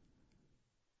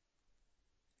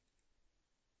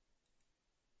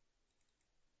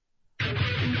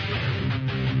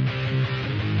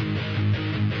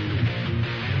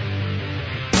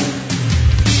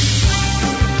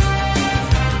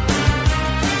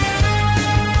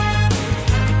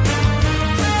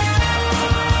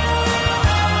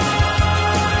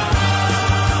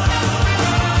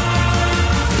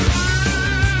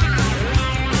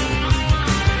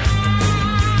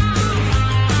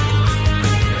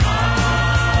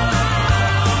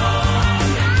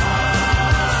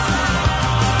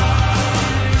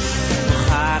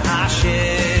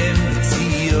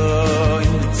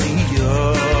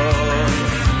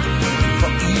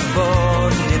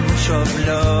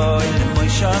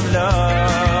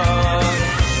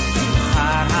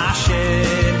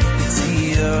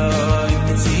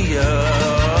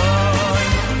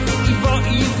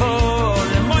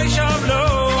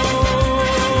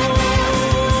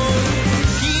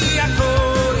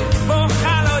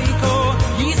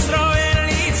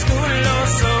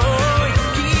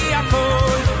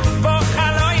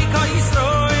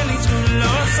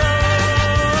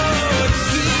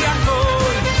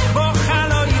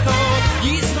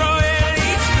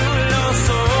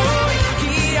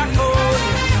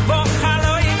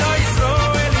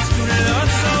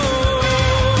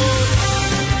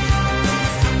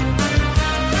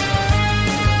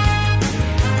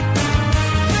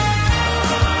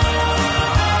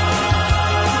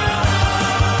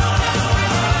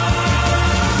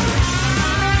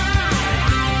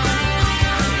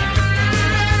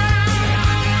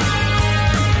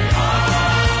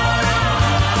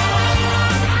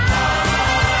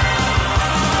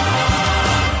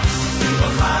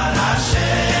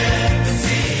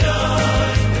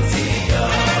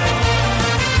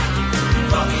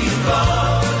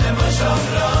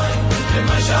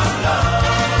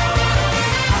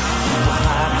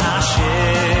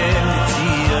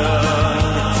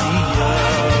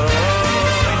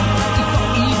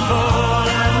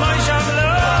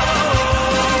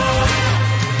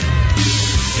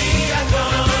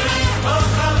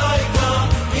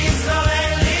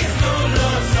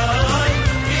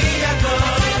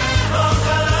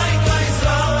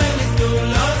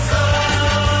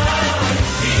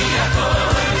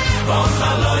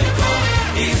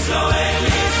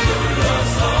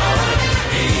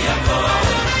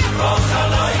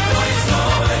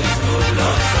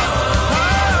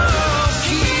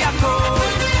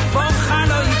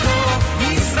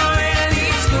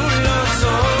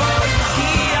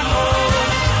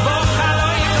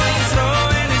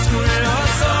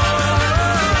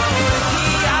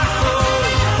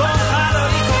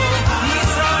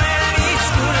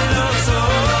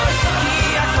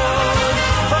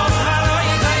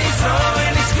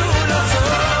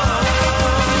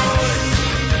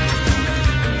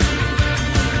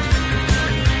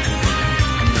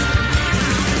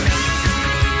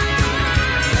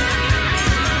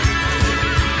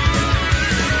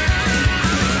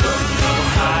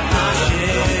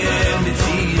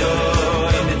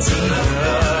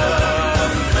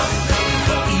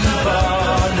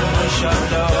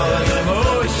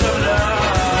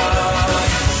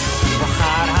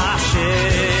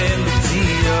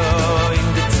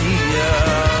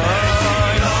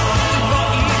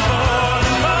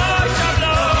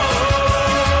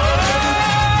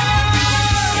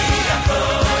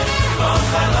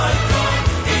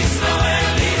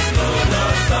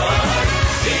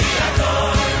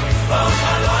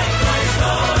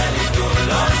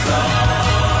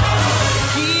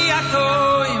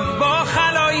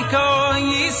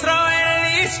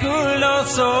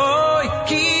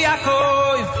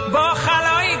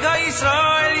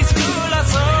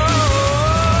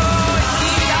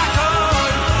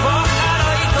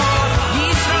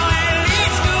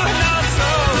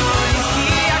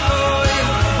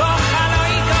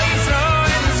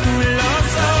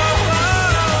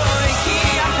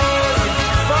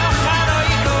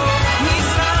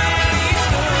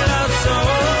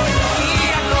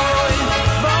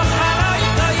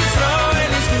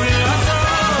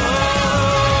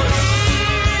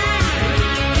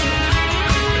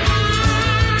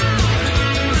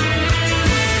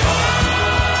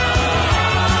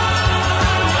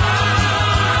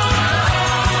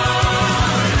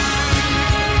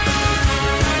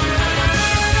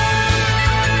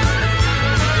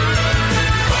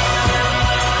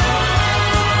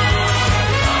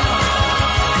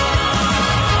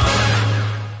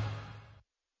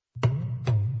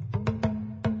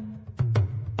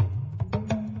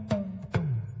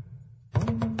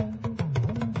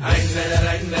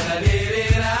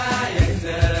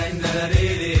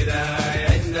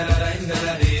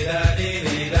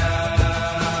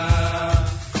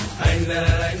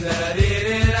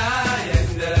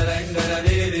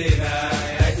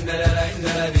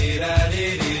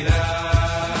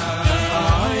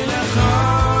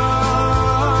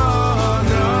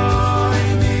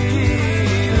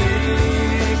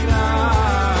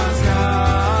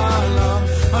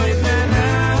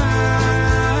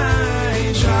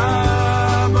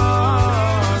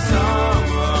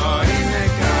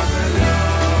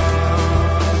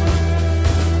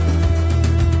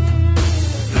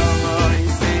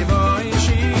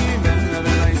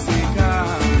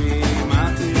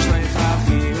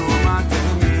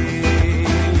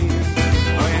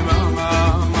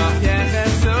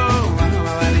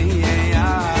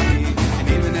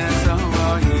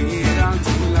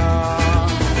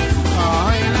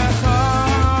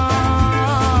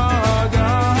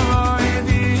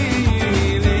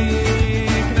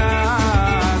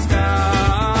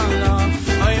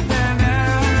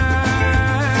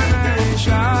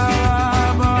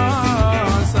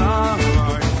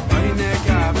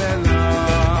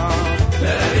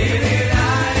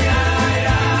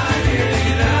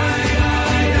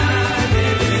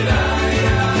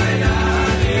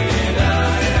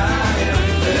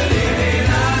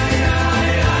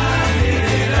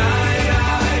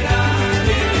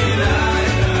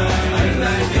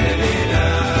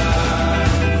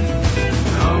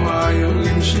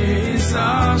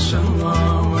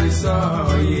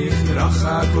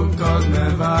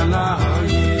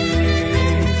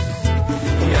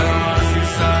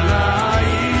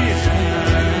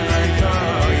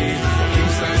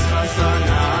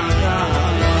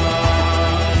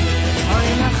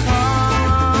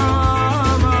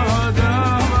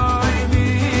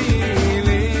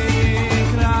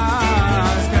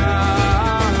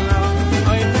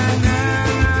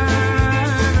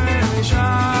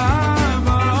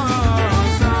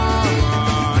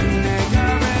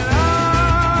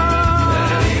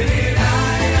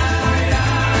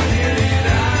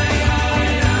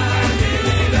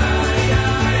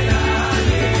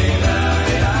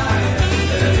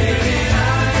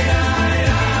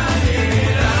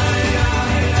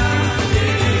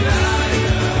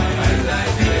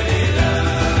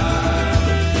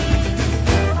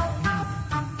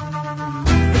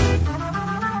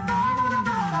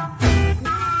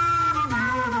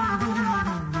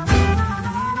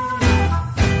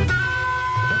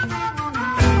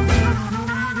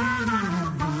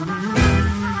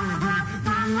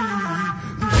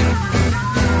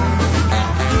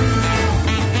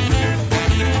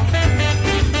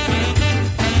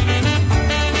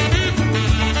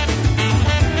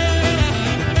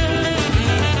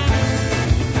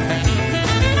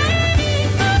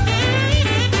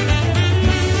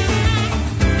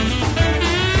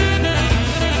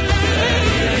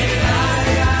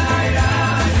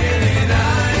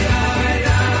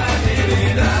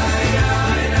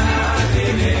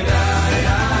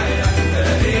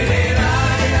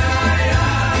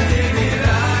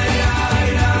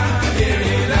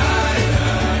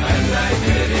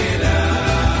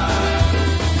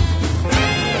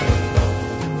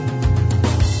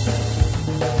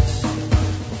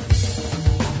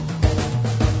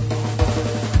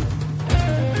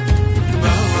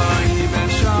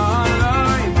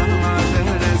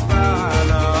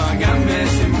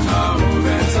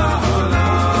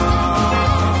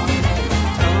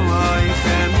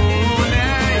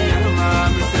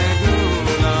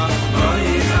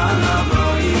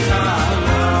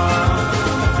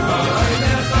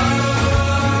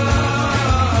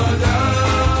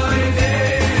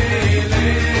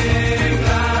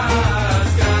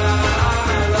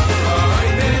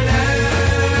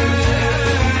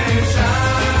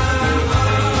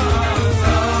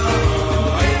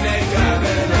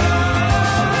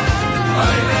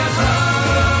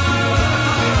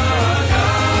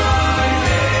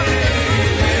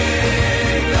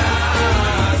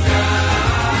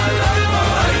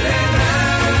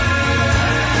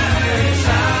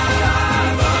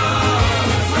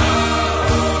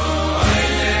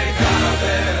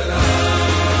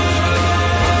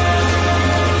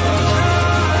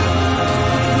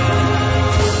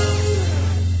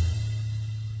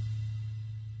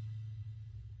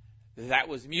 That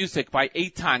was music by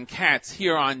Eitan Katz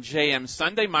here on JM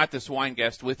Sunday. Matis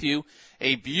Weingast with you.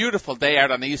 A beautiful day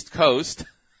out on the East Coast.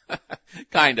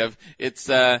 Kind of. It's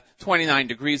 29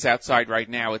 degrees outside right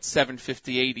now. It's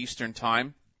 7:58 Eastern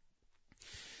Time.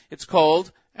 It's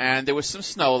cold, and there was some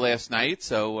snow last night,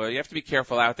 so you have to be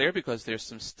careful out there because there's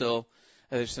some snow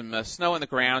on the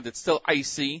ground. It's still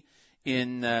icy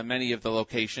in many of the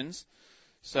locations.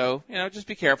 So, just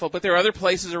be careful. But there are other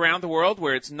places around the world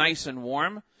where it's nice and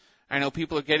warm. I know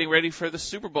people are getting ready for the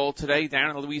Super Bowl today down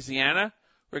in Louisiana.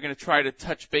 We're going to try to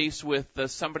touch base with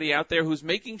somebody out there who's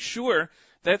making sure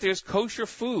that there's kosher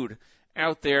food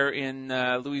out there in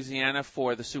Louisiana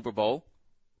for the Super Bowl.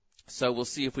 So we'll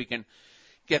see if we can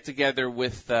get together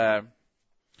with that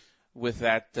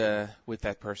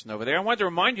person over there. I wanted to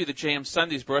remind you that JM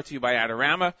Sunday is brought to you by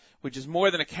Adorama, which is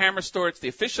more than a camera store. It's the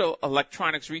official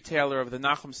electronics retailer of the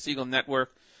Nachum Segal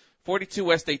Network. 42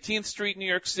 West 18th Street, New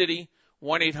York City.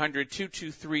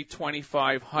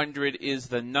 1-800-223-2500 is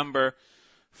the number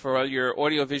for all your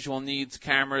audiovisual needs,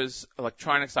 cameras,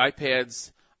 electronics,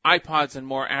 iPads, iPods, and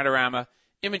more. Adorama,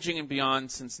 Imaging and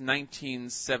Beyond since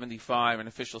 1975, an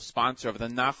official sponsor of the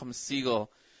Nachum Segal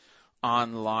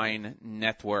online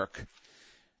network.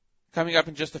 Coming up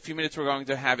in just a few minutes, we're going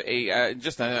to have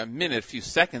a few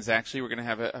seconds actually, we're going to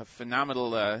have a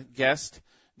phenomenal guest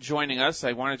joining us.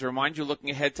 I wanted to remind you, looking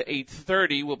ahead to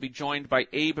 8:30, we'll be joined by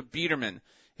Abe Biederman,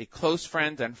 a close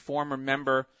friend and former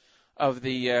member of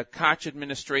the Koch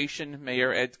administration.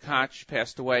 Mayor Ed Koch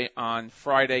passed away on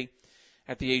Friday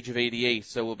at the age of 88.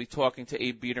 So we'll be talking to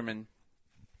Abe Biederman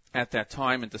at that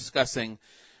time and discussing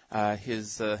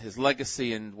his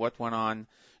legacy and what went on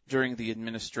during the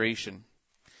administration.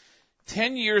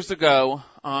 10 years ago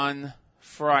on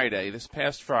Friday, this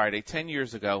past Friday, 10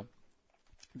 years ago,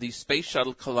 the Space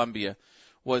Shuttle Columbia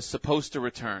was supposed to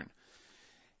return.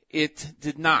 It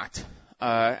did not.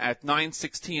 At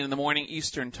 9:16 in the morning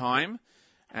Eastern Time,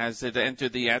 as it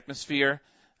entered the atmosphere,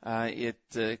 it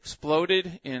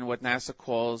exploded in what NASA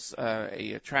calls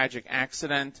a tragic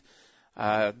accident.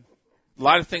 A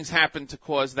lot of things happened to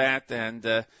cause that, and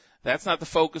that's not the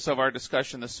focus of our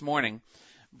discussion this morning.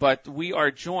 But we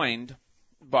are joined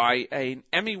by an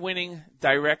Emmy-winning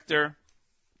director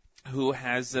who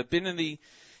has been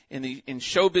in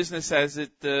show business, as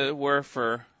it were,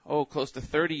 for close to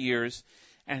 30 years,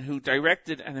 and who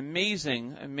directed an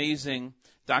amazing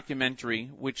documentary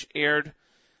which aired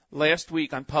last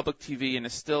week on public TV and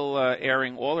is still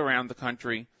airing all around the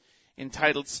country,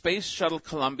 entitled Space Shuttle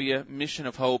Columbia, Mission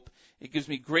of Hope. It gives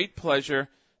me great pleasure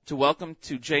to welcome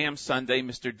to JM Sunday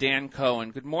Mr. Dan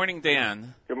Cohen. Good morning,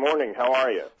 Dan. Good morning. How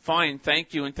are you? Fine,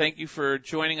 thank you, and thank you for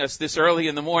joining us this early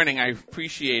in the morning. I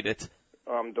appreciate it.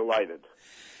 I'm delighted.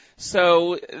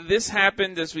 So this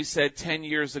happened, as we said, 10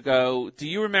 years ago. Do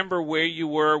you remember where you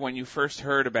were when you first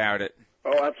heard about it?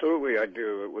 Oh, absolutely, I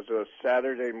do. It was a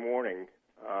Saturday morning,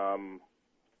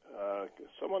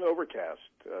 somewhat overcast,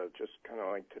 just kind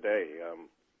of like today,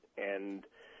 and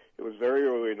it was very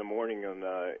early in the morning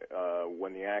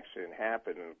when the accident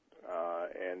happened,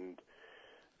 and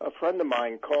a friend of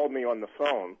mine called me on the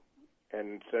phone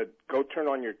and said, "Go turn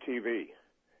on your TV."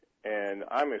 And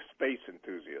I'm a space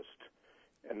enthusiast.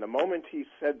 And the moment he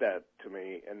said that to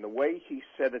me, and the way he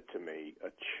said it to me,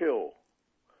 a chill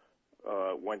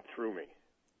went through me,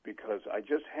 because I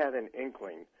just had an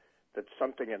inkling that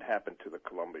something had happened to the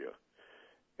Columbia.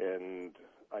 And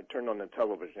I turned on the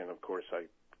television, and of course I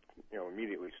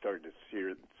immediately started to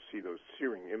see those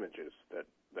searing images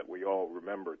that we all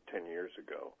remember 10 years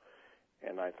ago.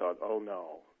 And I thought, oh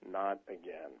no, not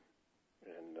again.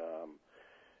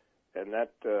 And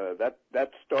that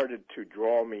started to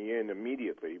draw me in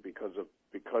immediately because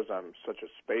I'm such a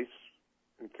space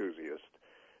enthusiast,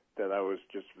 that I was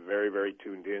just very, very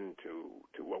tuned in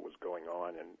to what was going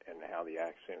on and how the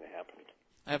accident happened.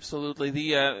 Absolutely.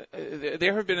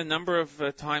 There have been a number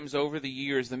of times over the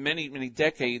years, the many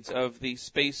decades of the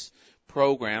space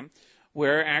program,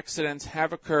 where accidents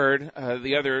have occurred.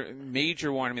 The other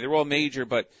major one, they're all major,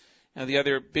 but the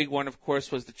other big one, of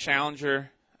course, was the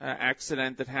Challenger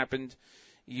accident that happened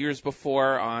years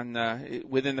before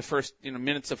within the first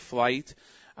minutes of flight,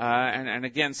 and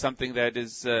again something that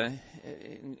is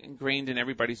ingrained in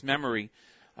everybody's memory,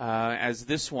 as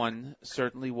this one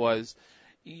certainly was.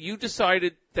 You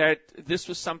decided that this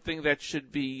was something that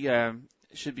should be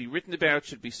written about,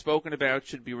 should be spoken about,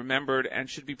 should be remembered, and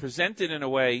should be presented in a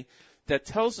way that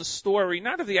tells a story,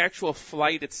 not of the actual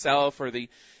flight itself or the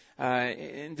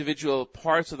individual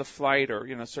parts of the flight, or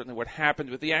certainly what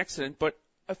happened with the accident, but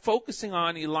focusing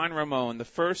on Ilan Ramon, the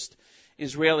first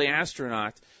Israeli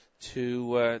astronaut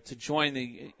to join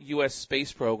the U.S.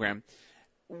 space program.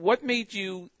 What made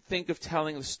you think of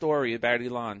telling the story about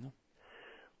Ilan?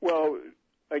 Well,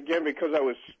 again, because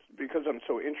I'm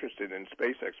so interested in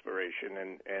space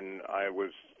exploration, and I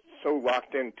was so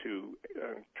locked into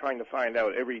trying to find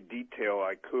out every detail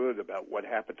I could about what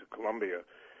happened to Columbia.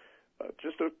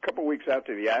 Just a couple weeks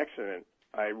after the accident,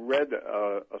 I read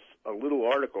a little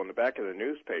article in the back of the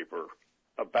newspaper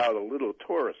about a little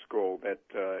Torah scroll that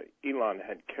Elon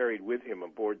had carried with him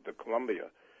aboard the Columbia.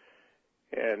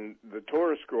 And the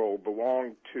Torah scroll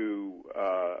belonged to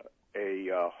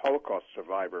a Holocaust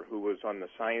survivor who was on the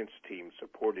science team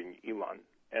supporting Elon.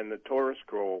 And the Torah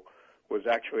scroll was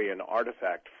actually an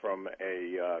artifact from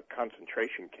a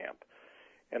concentration camp.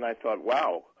 And I thought,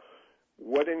 wow,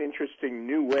 what an interesting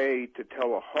new way to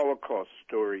tell a Holocaust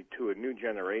story to a new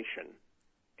generation.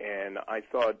 And I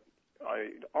thought,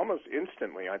 almost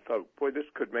instantly, I thought, boy, this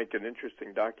could make an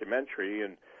interesting documentary.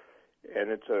 And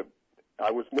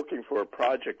I was looking for a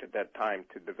project at that time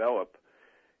to develop.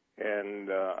 And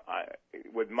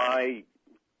with my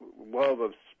love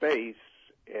of space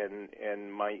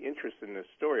and my interest in this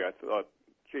story, I thought,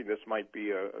 gee, this might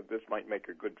make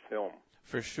a good film.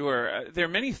 For sure. There are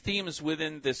many themes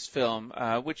within this film,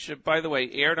 which, by the way,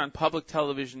 aired on public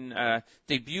television,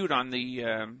 debuted on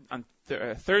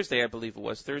Thursday, I believe it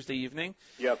was, Thursday evening.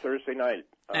 Yeah, Thursday night.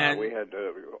 And we had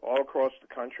all across the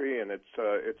country, and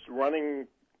it's running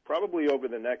probably over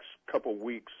the next couple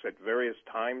weeks at various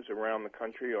times around the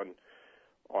country on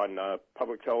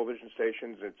public television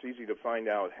stations. It's easy to find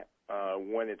out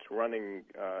when it's running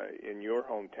in your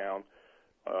hometown.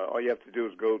 All you have to do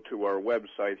is go to our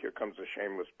website. Here comes a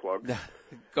shameless plug.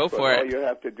 Go for it. All you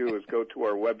have to do is go to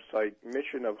our website,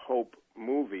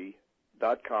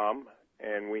 missionofhopemovie.com,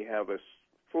 and we have a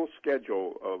full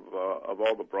schedule of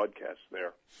all the broadcasts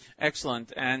there.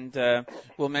 Excellent. And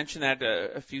we'll mention that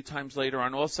a few times later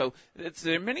on also.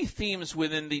 There are many themes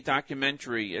within the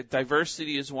documentary.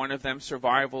 Diversity is one of them.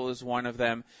 Survival is one of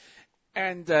them.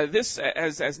 And this,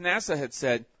 as NASA had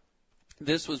said,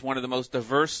 this was one of the most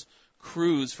diverse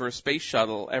crews for a space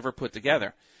shuttle ever put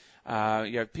together.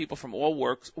 You have people from all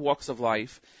walks of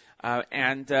life.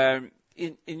 In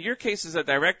your case as a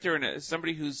director and as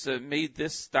somebody who's made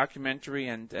this documentary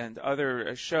and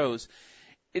other shows,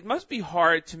 it must be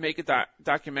hard to make a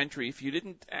documentary if you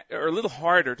didn't, or a little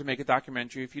harder to make a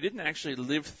documentary if you didn't actually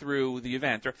live through the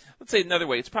event. Or let's say another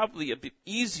way, it's probably a bit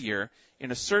easier in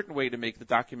a certain way to make the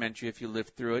documentary if you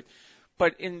lived through it.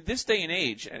 But in this day and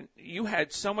age, and you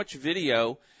had so much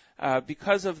video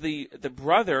because of the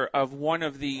brother of one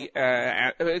of the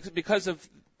astronauts,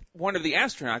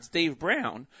 Dave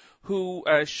Brown, who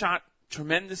shot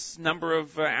tremendous number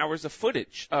of hours of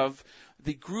footage of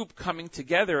the group coming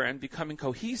together and becoming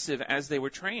cohesive as they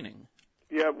were training.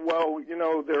 Yeah, well,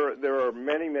 there are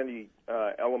many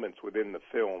elements within the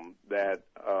film that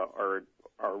are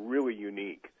really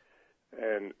unique,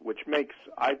 and which makes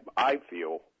I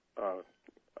feel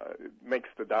makes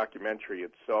the documentary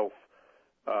itself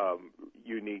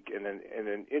unique and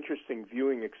an interesting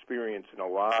viewing experience in a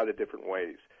lot of different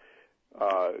ways.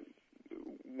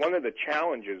 One of the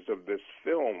challenges of this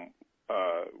film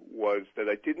was that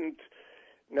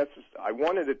I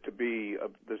wanted it to be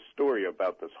the story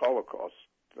about this Holocaust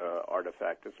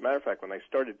artifact. As a matter of fact, when I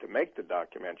started to make the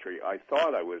documentary, I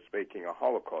thought I was making a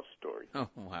Holocaust story. Oh,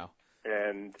 wow.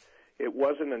 And it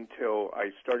wasn't until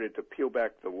I started to peel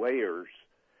back the layers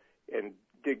and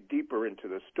dig deeper into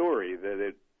the story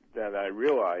that I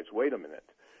realized, wait a minute,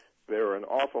 there are an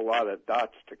awful lot of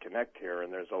dots to connect here,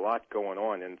 and there's a lot going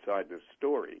on inside this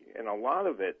story. And a lot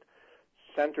of it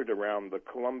centered around the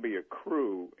Columbia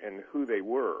crew and who they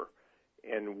were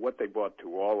and what they brought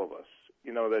to all of us.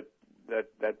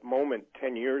 That moment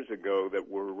 10 years ago that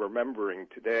we're remembering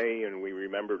today and we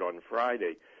remembered on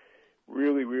Friday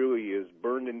really is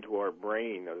burned into our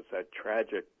brain as that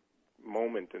tragic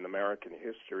moment in American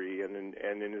history and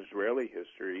in Israeli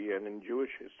history and in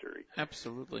Jewish history.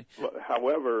 Absolutely.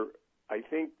 However, I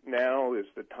think now is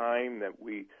the time that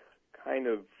we kind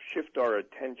of shift our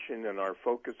attention and our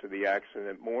focus of the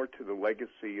accident more to the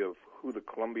legacy of who the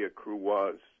Columbia crew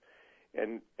was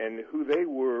and who they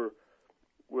were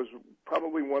was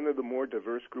probably one of the more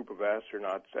diverse group of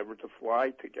astronauts ever to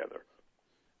fly together.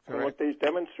 Correct. And what they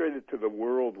demonstrated to the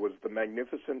world was the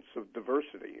magnificence of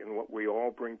diversity and what we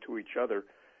all bring to each other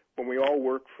when we all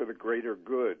work for the greater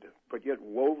good. But yet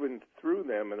woven through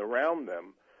them and around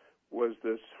them was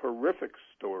this horrific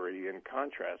story in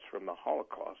contrast from the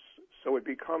Holocaust. So it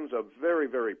becomes a very,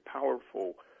 very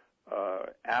powerful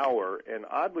hour. And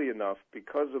oddly enough,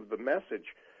 because of the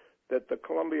message that the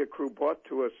Columbia crew brought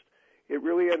to us, it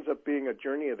really ends up being a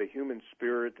journey of the human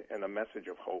spirit and a message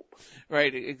of hope.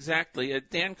 Right, exactly.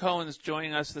 Dan Cohen is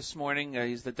joining us this morning.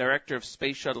 He's the director of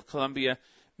Space Shuttle Columbia,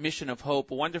 Mission of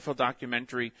Hope, a wonderful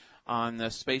documentary on the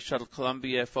Space Shuttle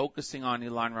Columbia focusing on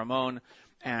Ilan Ramon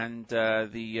and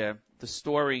the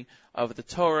story of the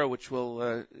Torah, which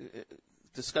we'll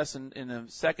discuss in a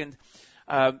second.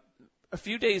 A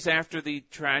few days after the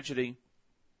tragedy,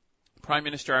 Prime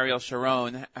Minister Ariel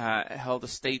Sharon held a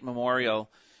state memorial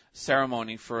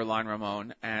ceremony for Ilan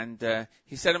Ramon. And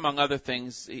he said, among other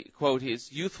things, quote,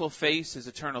 his youthful face, his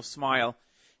eternal smile,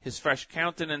 his fresh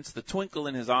countenance, the twinkle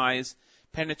in his eyes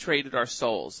penetrated our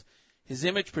souls. His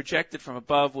image projected from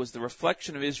above was the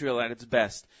reflection of Israel at its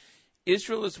best.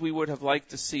 Israel as we would have liked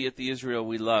to see it, the Israel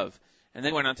we love. And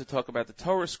then went on to talk about the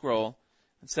Torah scroll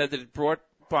and said that it brought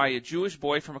by a Jewish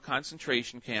boy from a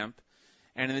concentration camp.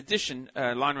 And in addition,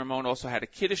 Ilan Ramon also had a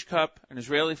Kiddush cup, an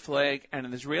Israeli flag, and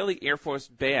an Israeli Air Force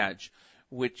badge,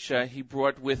 which he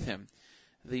brought with him.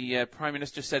 The Prime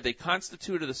Minister said they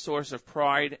constituted a source of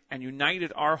pride and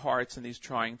united our hearts in these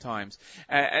trying times.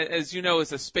 As you know,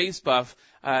 as a space buff,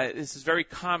 this is very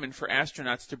common for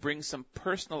astronauts to bring some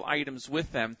personal items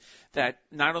with them that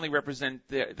not only represent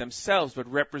themselves,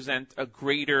 but represent a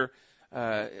greater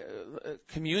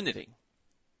community.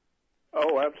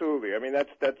 Oh, absolutely. I mean,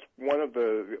 that's one of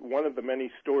the many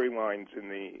storylines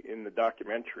in the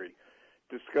documentary.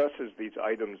 Discusses these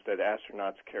items that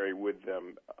astronauts carry with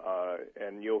them,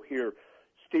 and you'll hear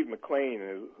Steve McLean,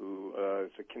 who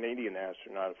is a Canadian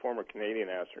astronaut, a former Canadian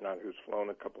astronaut who's flown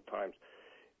a couple times,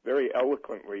 very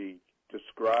eloquently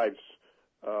describes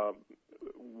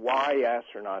why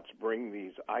astronauts bring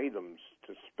these items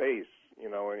to space. You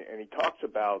know, and he talks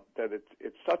about that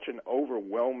it's such an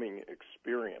overwhelming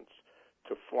experience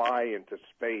to fly into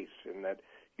space, and that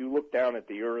you look down at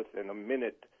the Earth in a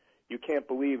minute. You can't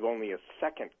believe only a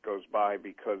second goes by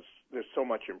because there's so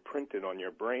much imprinted on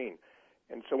your brain.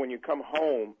 And so when you come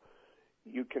home,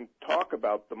 you can talk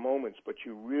about the moments, but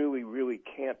you really, really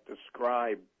can't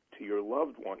describe to your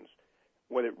loved ones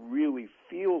what it really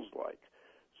feels like.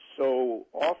 So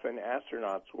often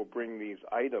astronauts will bring these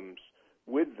items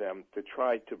with them to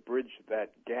try to bridge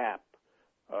that gap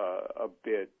a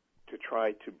bit, to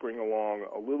try to bring along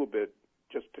a little bit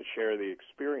just to share the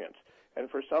experience. And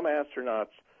for some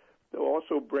astronauts, they'll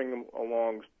also bring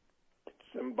along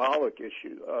symbolic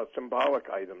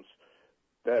items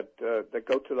that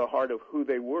go to the heart of who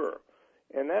they were,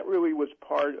 and that really was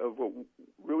part of what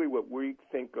we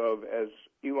think of as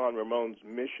Ilan Ramon's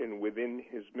mission within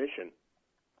his mission,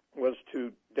 was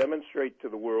to demonstrate to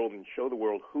the world and show the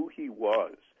world who he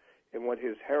was and what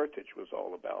his heritage was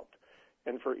all about.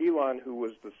 And for Ilan, who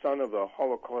was the son of a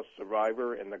Holocaust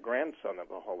survivor and the grandson of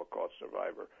a Holocaust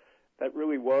survivor, that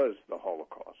really was the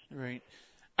Holocaust. Right.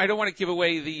 I don't want to give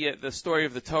away the story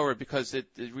of the Torah because it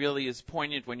really is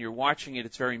poignant when you're watching it.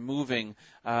 It's very moving.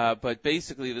 But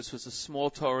basically, this was a small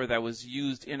Torah that was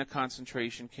used in a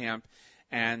concentration camp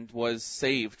and was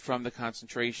saved from the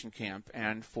concentration camp.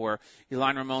 And for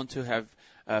Ilan Ramon to have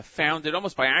found it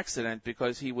almost by accident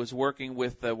because he was working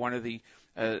with one of the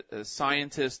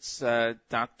scientists,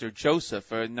 Dr.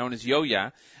 Joseph, known as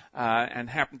Yoya, and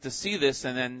happened to see this,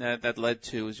 and then that led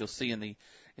to, as you'll see in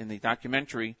the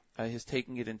documentary, his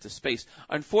taking it into space.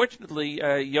 Unfortunately,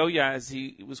 Yoya, as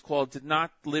he was called, did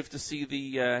not live to see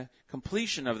the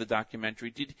completion of the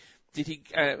documentary. Did he?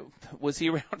 Was he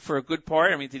around for a good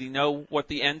part? I mean, did he know what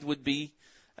the end would be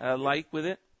like with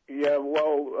it? Yeah,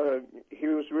 well, he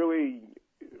was really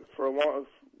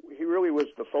he really was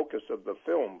the focus of the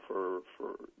film for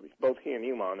both he and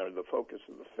Ilan are the focus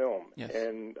of the film. Yes.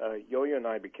 And Yoya and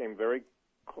I became very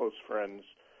close friends.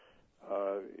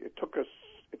 It took us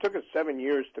 7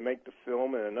 years to make the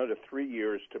film and another 3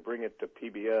 years to bring it to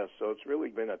PBS. So it's really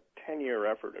been a 10-year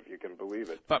effort, if you can believe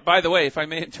it. But by the way, if I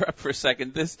may interrupt for a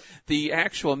second, the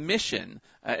actual mission,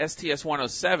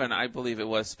 STS-107, I believe it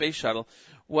was, Space Shuttle,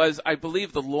 was, I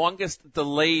believe, the longest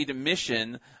delayed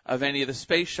mission of any of the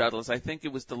space shuttles. I think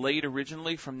it was delayed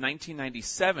originally from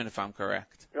 1997, if I'm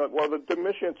correct. Well, the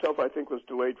mission itself, I think, was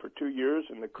delayed for 2 years,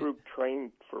 and the crew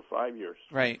trained for 5 years.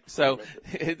 Right. So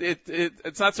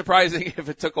it's not surprising if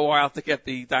it took a while to get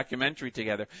the documentary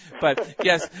together. But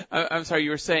yes, I'm sorry,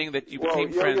 you were saying that you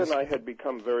became friends. Well, Yoya and I had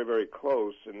become very, very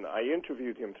close, and I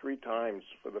interviewed him 3 times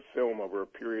for the film over a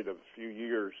period of a few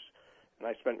years, and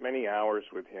I spent many hours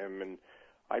with him, and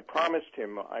I promised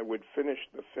him I would finish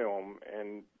the film,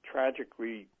 and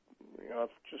tragically,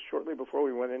 just shortly before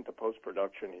we went into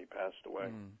post-production, he passed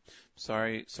away.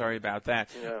 Sorry about that.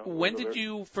 Yeah, when did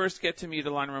you first get to meet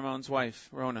Ilan Ramon's wife,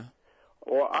 Rona?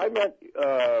 Well, I met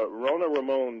Rona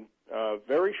Ramon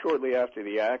very shortly after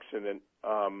the accident.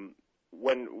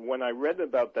 When I read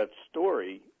about that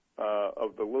story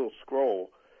of the little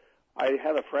scroll, I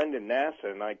had a friend in NASA,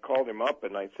 and I called him up,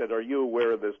 and I said, "Are you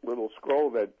aware of this little scroll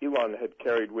that Ilan had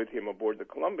carried with him aboard the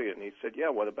Columbia?" And he said, "Yeah,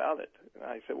 what about it?" And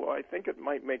I said, "Well, I think it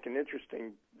might make an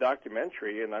interesting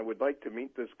documentary, and I would like to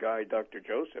meet this guy, Dr.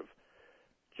 Joseph,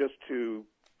 just to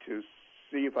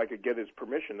see if I could get his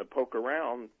permission to poke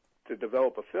around to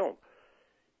develop a film."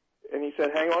 and he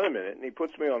said, hang on a minute. And he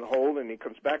puts me on hold, and he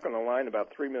comes back on the line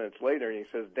about 3 minutes later, and he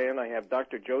says, Dan, I have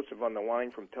Dr. Joseph on the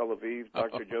line from Tel Aviv.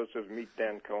 Dr. Joseph, meet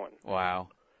Dan Cohen. Wow.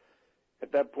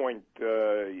 At that point,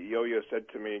 Yo-Yo said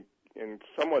to me in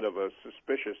somewhat of a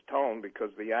suspicious tone, because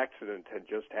the accident had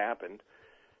just happened,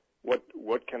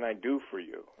 what can I do for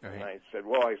you? Right. And I said,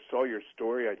 well, I saw your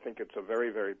story. I think it's a very,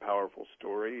 very powerful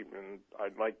story, and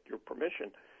I'd like your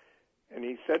permission. And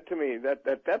he said to me,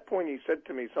 at that point, he said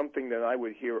to me something that I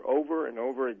would hear over and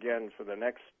over again for the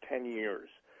next 10 years.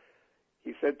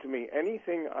 He said to me,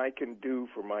 anything I can do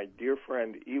for my dear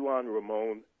friend Ilan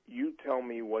Ramon, you tell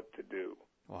me what to do.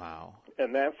 Wow.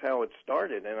 And that's how it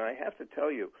started. And I have to tell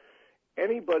you,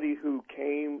 anybody who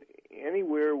came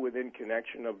anywhere within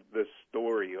connection of this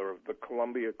story or of the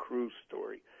Columbia cruise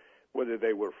story, whether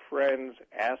they were friends,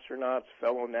 astronauts,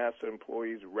 fellow NASA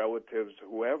employees, relatives,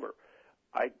 whoever,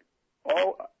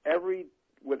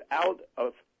 without a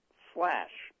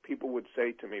flash, people would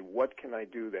say to me, what can I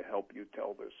do to help you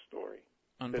tell this story?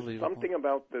 Unbelievable. There's something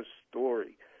about this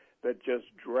story that just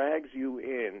drags you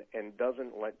in and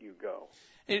doesn't let you go.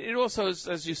 It also,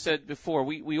 as you said before,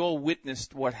 we all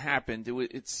witnessed what happened.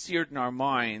 It seared in our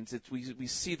minds. We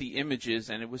see the images,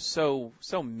 and it was so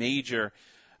major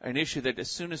an issue that as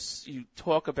soon as you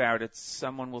talk about it,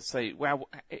 someone will say, wow,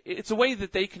 it's a way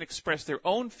that they can express their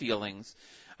own feelings.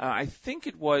 I think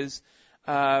it was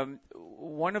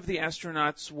one of the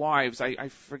astronauts' wives. I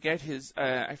forget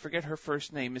her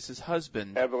first name, Mrs.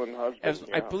 Husband. Evelyn Husband.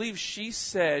 I believe she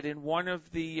said in one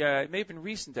of the, it may have been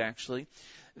recent actually,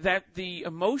 that the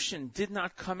emotion did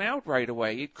not come out right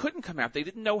away. It couldn't come out. They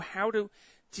didn't know how to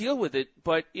deal with it,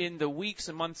 but in the weeks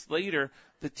and months later,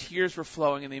 the tears were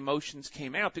flowing and the emotions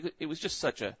came out because it was just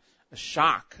such a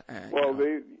shock. Well,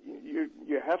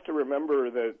 you have to remember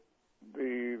that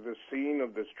the scene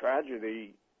of this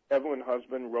tragedy, Evelyn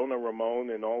Husband, Rona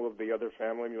Ramon, and all of the other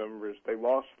family members, they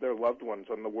lost their loved ones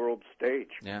on the world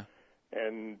stage. Yeah.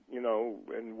 And,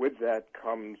 and with that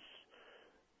comes,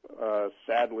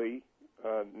 sadly,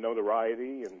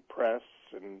 notoriety and press,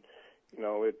 and,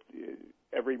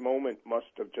 every moment must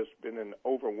have just been an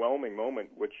overwhelming moment,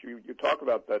 which you talk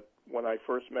about that when I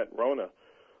first met Rona.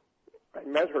 I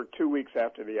met her 2 weeks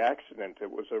after the accident. It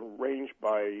was arranged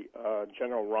by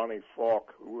General Ronnie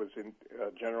Falk, who was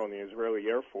general in the Israeli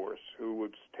Air Force, who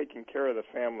was taking care of the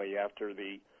family after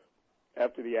the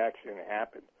accident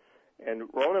happened. And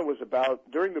Rona was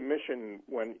during the mission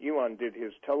when Elon did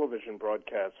his television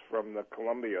broadcast from the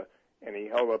Columbia, and he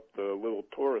held up the little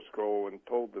Torah scroll and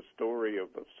told the story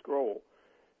of the scroll.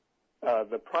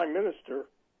 The Prime Minister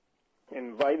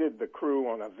invited the crew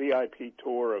on a VIP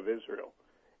tour of Israel.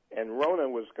 And Rona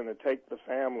was going to take the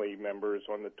family members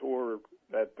on the tour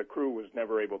that the crew was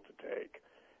never able to take.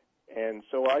 And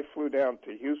so I flew down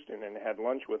to Houston and had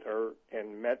lunch with her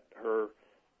and met her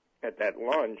at that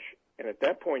lunch. And at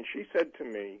that point, she said to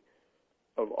me,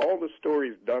 of all the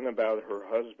stories done about her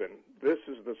husband, this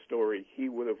is the story he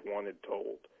would have wanted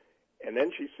told. And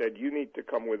then she said, you need to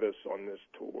come with us on this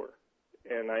tour.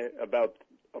 And about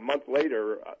a month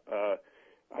later,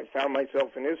 I found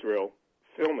myself in Israel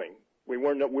filming. We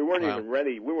weren't even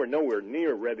ready. We were nowhere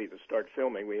near ready to start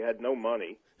filming. We had no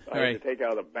money. I had to take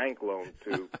out a bank loan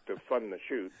to fund the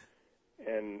shoot.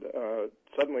 And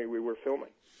suddenly we were filming.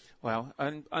 Wow,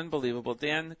 unbelievable.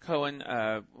 Dan Cohen,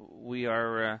 we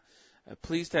are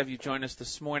pleased to have you join us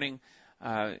this morning.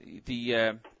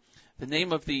 The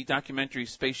name of the documentary,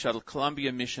 Space Shuttle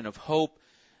Columbia, Mission of Hope.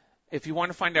 If you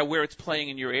want to find out where it's playing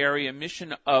in your area,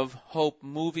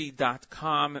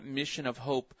 missionofhopemovie.com,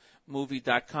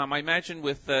 missionofhopemovie.com. I imagine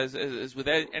as with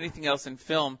anything else in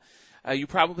film, you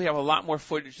probably have a lot more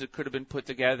footage that could have been put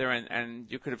together, and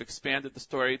you could have expanded the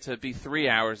story to be 3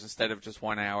 hours instead of just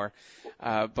 1 hour.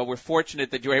 But we're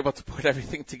fortunate that you're able to put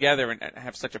everything together and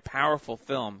have such a powerful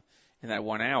film in that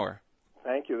 1 hour.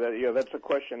 Thank you. That's a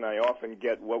question I often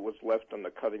get, what was left on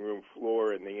the cutting room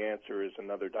floor, and the answer is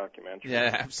another documentary. Yeah,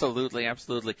 absolutely.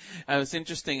 It's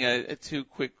interesting, 2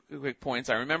 quick points.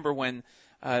 I remember when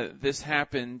this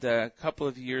happened a couple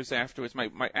of years afterwards,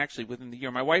 actually within the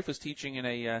year, my wife was teaching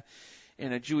in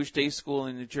a Jewish day school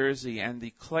in New Jersey, and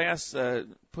the class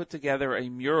put together a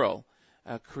mural,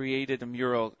 created a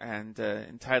mural and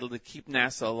entitled it Keep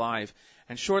NASA Alive.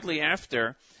 And shortly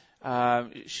after,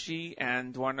 she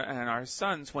and our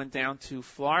sons went down to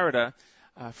Florida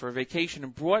for a vacation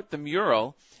and brought the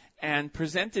mural and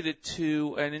presented it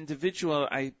to an individual.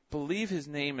 I believe his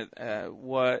name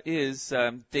is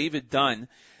David Dunn.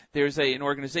 There's an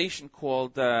organization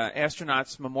called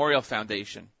Astronauts Memorial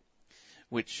Foundation,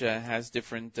 which has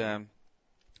different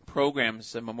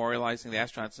programs memorializing the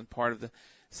astronauts and part of the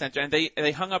center. And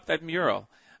they hung up that mural.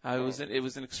 It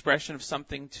was an expression of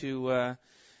something to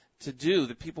do,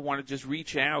 that people want to just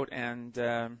reach out and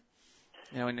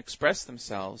and express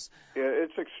themselves. Yeah,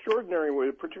 it's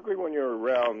extraordinary, particularly when you're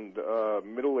around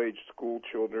middle-aged school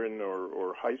children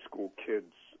or high school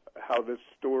kids, how this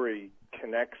story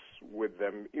connects with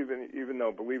them, even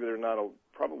though, believe it or not,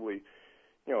 probably,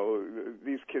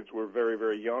 these kids were very,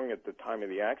 very young at the time of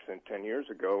the accident 10 years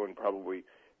ago, and probably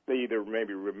they either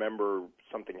maybe remember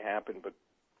something happened, but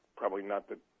probably not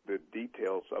the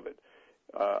details of it.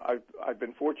 I've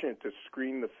been fortunate to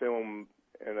screen the film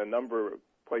in a number of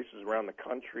places around the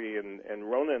country, and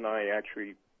Rona and I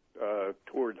actually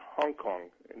toured Hong Kong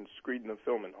and screened the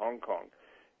film in Hong Kong.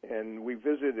 And we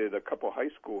visited a couple high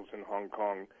schools in Hong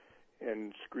Kong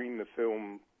and screened the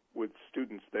film with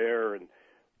students there, and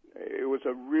it was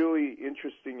a really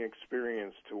interesting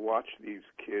experience to watch these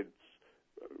kids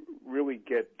really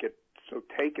get so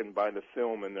taken by the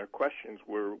film, and their questions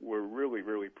were really,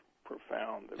 really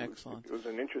profound. Excellent. It was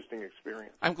an interesting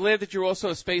experience. I'm glad that you're also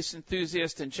a space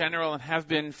enthusiast in general and have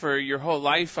been for your whole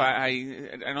life. I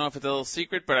don't know if it's a little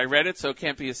secret, but I read it, so it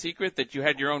can't be a secret, that you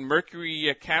had your own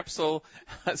Mercury capsule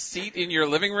seat in your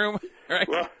living room, right?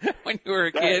 Well, when you were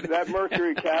a kid. That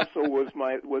Mercury capsule was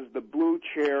the blue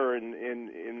chair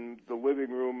in the living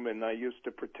room, and I used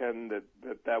to pretend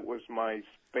that was my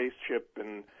spaceship,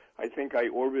 and I think I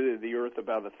orbited the Earth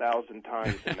about 1,000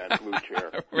 times in that blue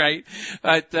chair. Right.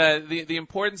 But the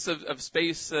importance of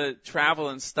space travel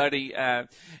and study, a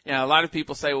lot of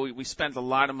people say, well, we spent a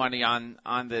lot of money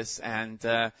on this, and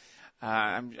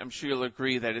I'm sure you'll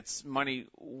agree that it's money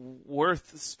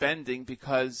worth spending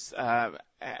because,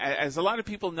 as a lot of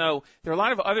people know, there are a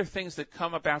lot of other things that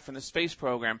come about from the space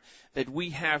program that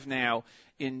we have now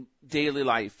in daily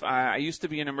life. I used to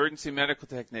be an emergency medical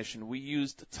technician. We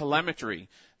used telemetry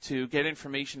to get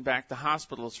information back to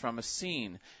hospitals from a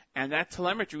scene, and that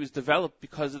telemetry was developed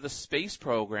because of the space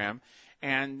program,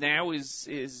 and now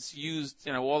is used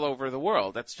all over the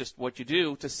world. That's just what you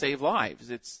do to save lives.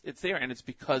 It's there, and it's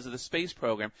because of the space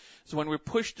program. So when we're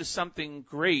pushed to something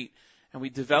great and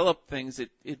we develop things,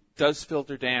 it does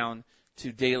filter down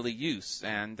to daily use,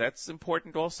 and that's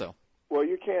important also. Well,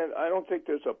 I don't think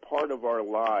there's a part of our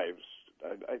lives,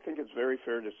 I think it's very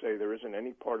fair to say there isn't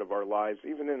any part of our lives,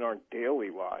 even in our daily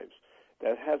lives,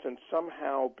 that hasn't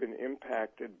somehow been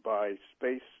impacted by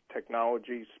space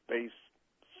technology, space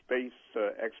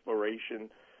exploration,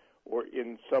 or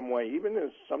in some way, even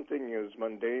as something as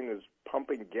mundane as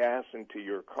pumping gas into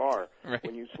your car. Right.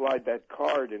 When you slide that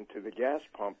card into the gas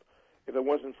pump, if it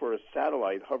wasn't for a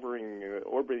satellite hovering,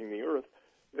 orbiting the Earth,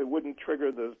 it wouldn't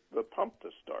trigger the pump to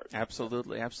start.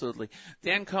 Absolutely, absolutely.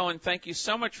 Dan Cohen, thank you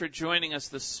so much for joining us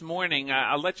this morning.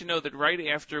 I'll let you know that right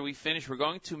after we finish, we're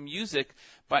going to music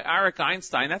by Arik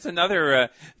Einstein. That's another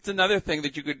thing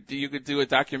that you could do a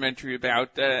documentary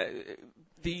about.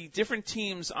 The different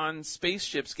teams on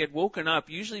spaceships get woken up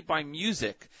usually by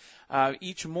music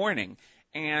each morning.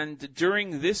 And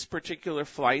during this particular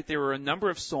flight, there were a number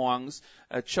of songs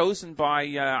chosen by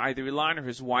either Elon or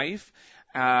his wife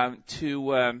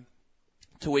to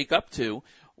wake up to.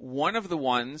 One of the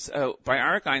ones by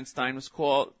Arik Einstein was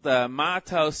called the Ma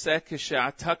Ta'oseh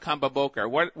Kishe'ata Kam Baboker.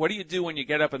 What do you do when you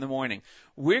get up in the morning?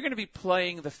 We're going to be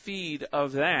playing the feed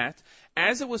of that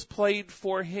as it was played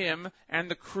for him and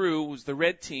the crew, was the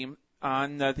red team,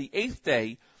 on the 8th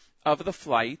day of the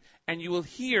flight, and you will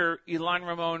hear Ilan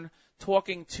Ramon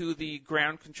talking to the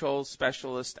ground control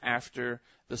specialist after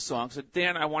the song. So,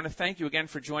 Dan, I want to thank you again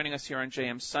for joining us here on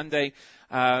JM Sunday.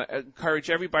 Encourage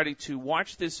everybody to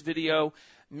watch this video,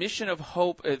 Mission of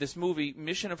Hope, this movie,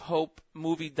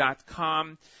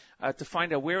 missionofhopemovie.com, to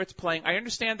find out where it's playing. I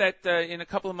understand that in a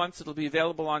couple of months it'll be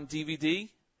available on DVD.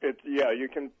 You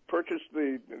can purchase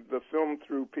the film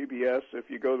through PBS. If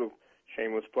you go to,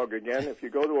 shameless plug again, if you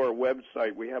go to our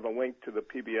website, we have a link to the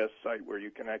PBS site where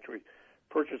you can actually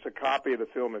purchase a copy of the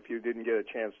film if you didn't get a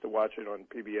chance to watch it on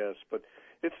PBS. But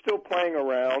it's still playing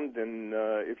around, and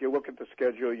if you look at the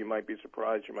schedule, you might be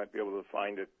surprised. You might be able to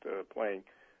find it playing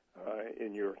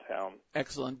in your town.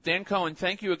 Excellent. Dan Cohen,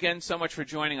 thank you again so much for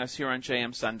joining us here on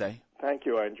JM Sunday. Thank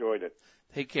you. I enjoyed it.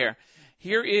 Take care.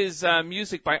 Here is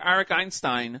music by Arik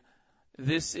Einstein.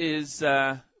 This is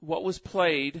what was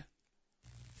played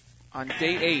on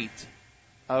day 8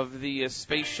 of the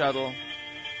Space Shuttle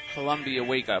Columbia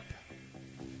Wake Up.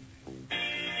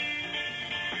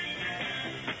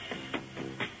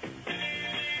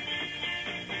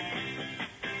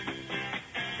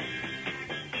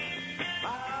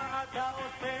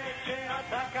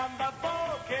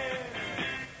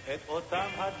 אותם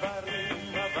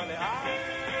הדברים אבל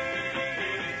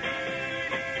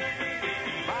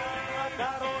מה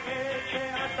אתה רואה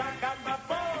כשאתה קם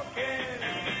בבוקר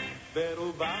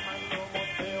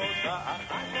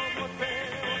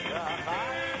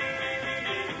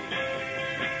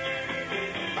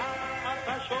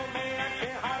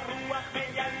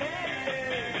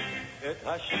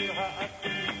השיר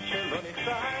העתיק שלא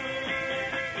ניצל.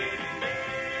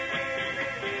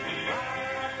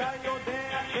 אתה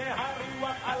יודע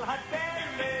שהרוח על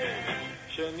הדלת,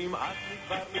 שנמאס לי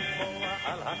כבר לשמוע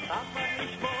על התמה,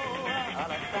 לשמוע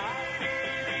על התמה.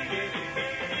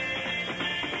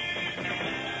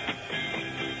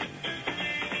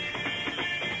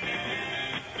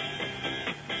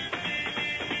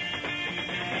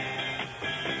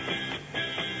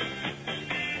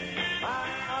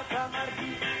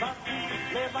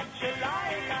 לבד של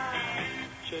לילה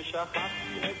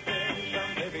ששכחתי את זה שם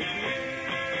בביתי.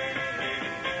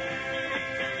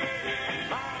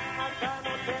 מה אתה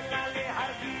נותן לה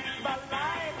להרגיש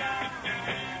בלילה?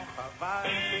 חבל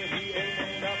שהיא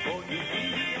איננה פה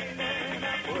איתי,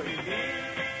 איננה פה איתי.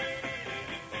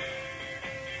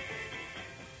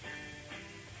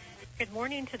 Good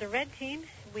morning to the Red Team.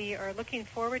 We are looking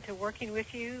forward to working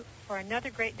with you for another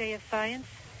great day of science.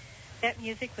 That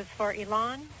music was for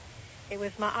Ilan. It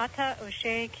was Ma'ata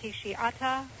Oshe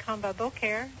Kishiata Kamba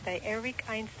Boker by Eric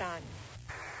Einstein.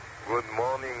 Good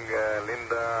morning,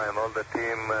 Linda and all the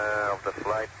team of the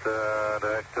flight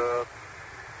directors.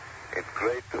 It's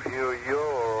great to hear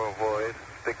your voice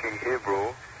speaking Hebrew.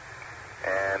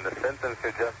 And the sentence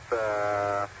you just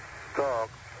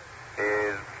talked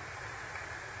is,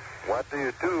 what do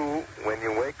you do when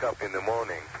you wake up in the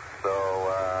morning? So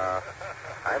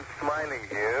I'm smiling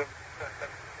here.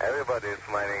 Everybody is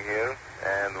smiling here,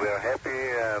 and we are happy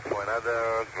for another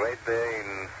great day in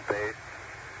space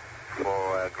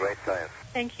for great science.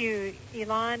 Thank you,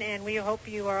 Elon, and we hope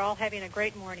you are all having a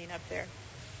great morning up there.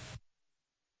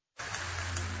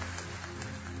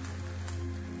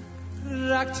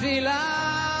 רק תפילה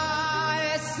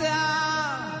אשא,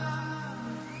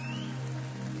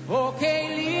 או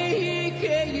כלי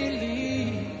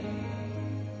כלי,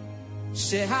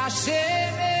 שהשמש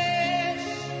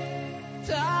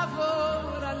תעבור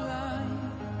עליי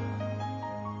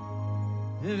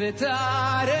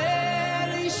ותראה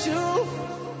לי שוב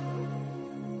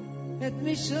את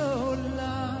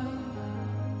משעוליי.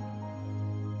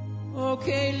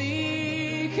 אוקיי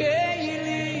לי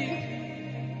כלי,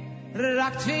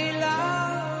 רק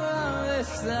תפילה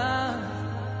אשא,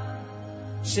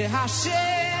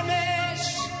 שהשמש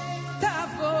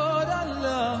תעבור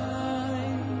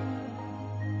עליי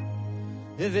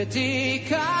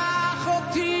ותיקח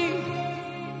אותי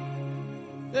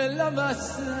אל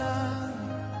המסע.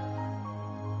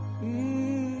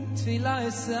 תפילה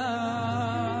אשא.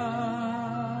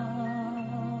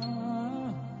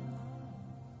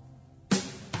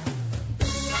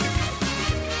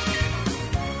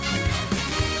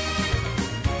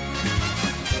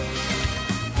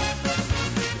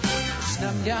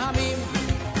 ישנם ימים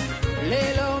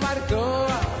ללא מרגוע,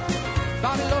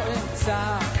 בם לא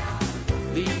אמצע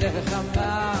לי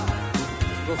נחמה,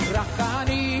 מופרח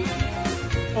אני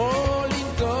או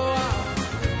לנגוע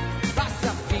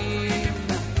בספים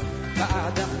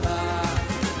באדמה,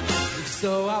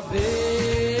 לפסוע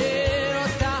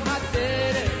באותה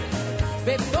הדרך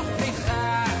בתוך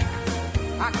פריחה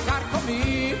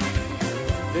הקרקומית,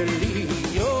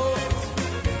 ולהיות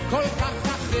כל כך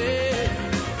אחר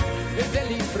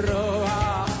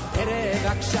ולפרוח ערב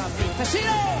הגשמים.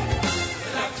 תשירו!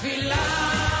 רק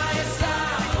תפילה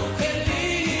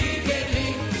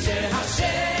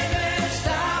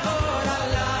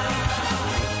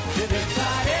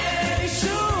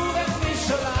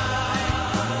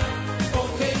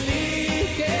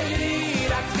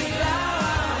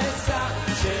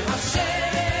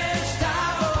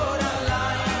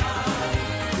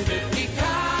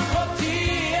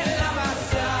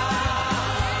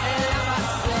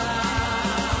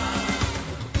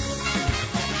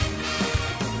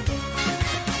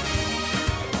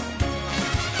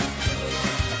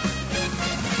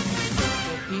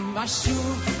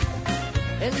משוב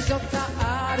אל זאת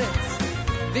הארץ,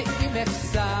 ואם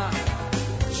אפסע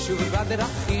שוב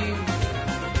בדרכים,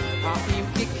 האם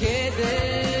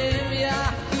כקדם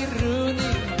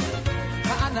יכירוני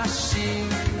האנשים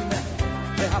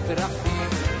והפרחים.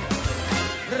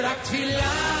 רק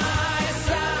תפילה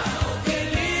אשא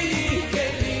כלי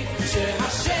כלי,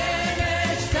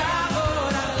 שהשמש תעבור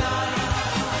עליי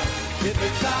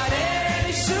ותראה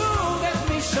לי שוב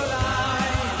את משעוליי.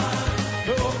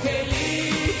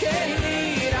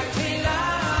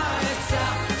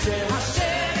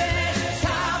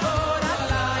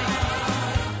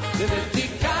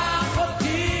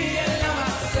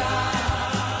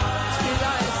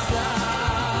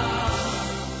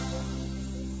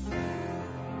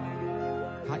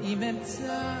 האם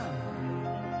אמצא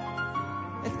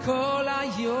את כל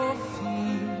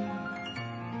היופי,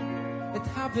 את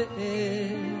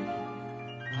הבאר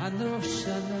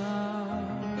הנושנה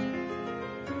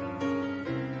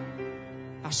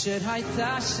אשר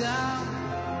הייתה שם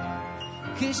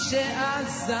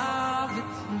כשעזבתי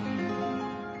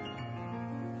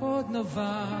עוד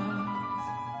נובעת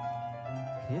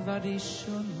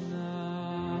כבראשונה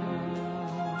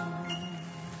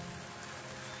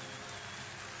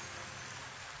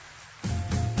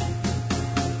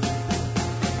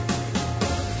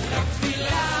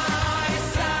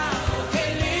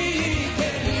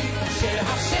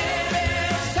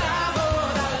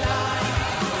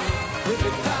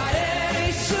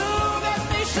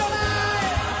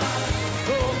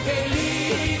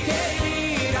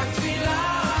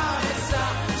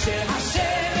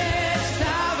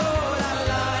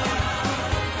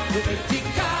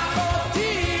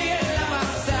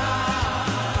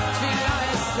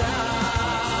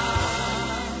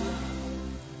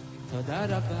תודה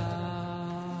רבה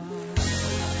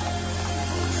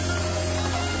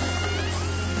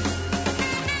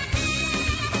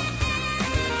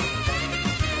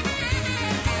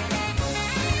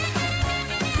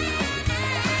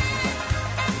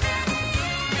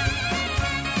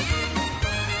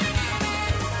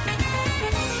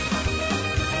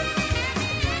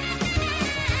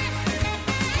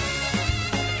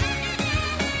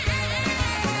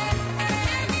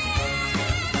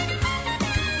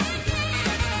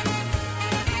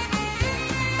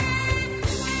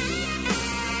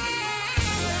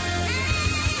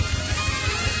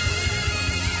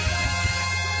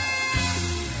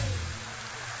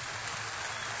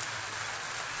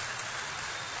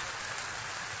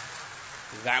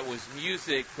That was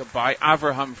music by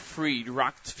Avraham Fried,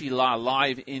 Rock Tefillah,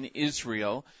 live in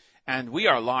Israel. And we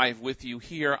are live with you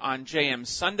here on JM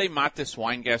Sunday. Matis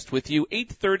Weingast with you,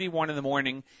 8:31 in the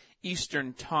morning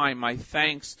Eastern Time. My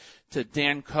thanks to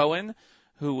Dan Cohen,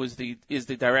 who is the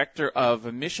director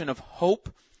of Mission of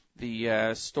Hope,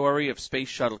 the story of Space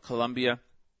Shuttle Columbia,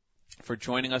 for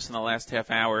joining us in the last half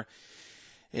hour.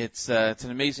 It's an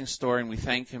amazing story, and we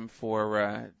thank him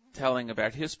for telling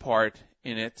about his part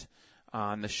in it.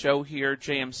 On the show here,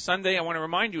 JM Sunday, I want to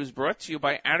remind you, is brought to you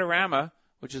by Adorama,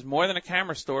 which is more than a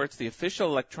camera store. It's the official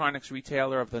electronics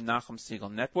retailer of the Nachum Segal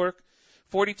Network.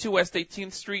 42 West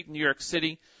 18th Street, New York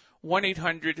City,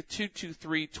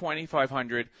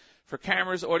 1-800-223-2500 for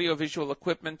cameras, audio-visual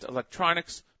equipment,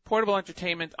 electronics, portable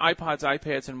entertainment, iPods,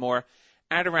 iPads, and more.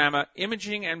 Adorama,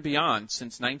 imaging and beyond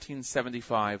since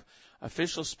 1975,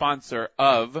 official sponsor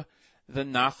of the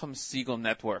Nachum Segal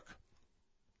Network.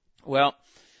 Well,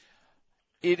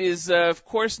 it is, of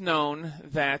course, known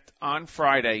that on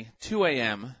Friday, 2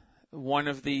 a.m., one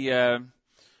of the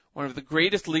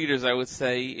greatest leaders, I would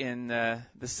say, in the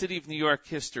city of New York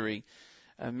history,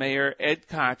 Mayor Ed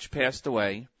Koch, passed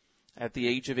away at the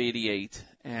age of 88,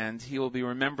 and he will be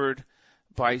remembered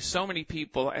by so many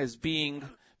people as being,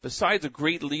 besides a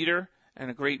great leader and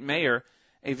a great mayor,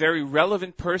 a very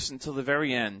relevant person till the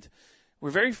very end. We're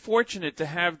very fortunate to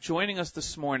have joining us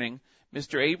this morning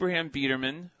Mr. Abraham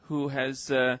Biederman, who has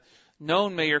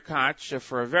known Mayor Koch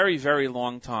for a very, very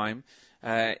long time.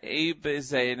 Abe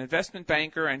is an investment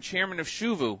banker and chairman of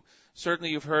Shuvu.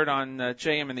 Certainly you've heard on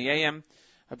JM and the AM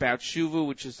about Shuvu,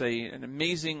 which is an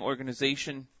amazing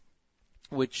organization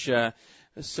which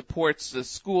supports the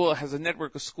school, has a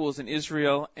network of schools in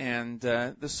Israel. And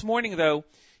this morning, though,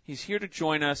 he's here to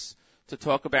join us to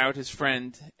talk about his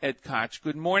friend Ed Koch.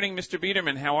 Good morning, Mr.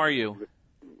 Biederman. How are you?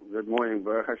 Good morning,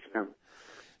 Baruch Hashem.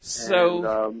 So,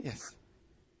 and, yes.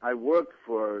 I worked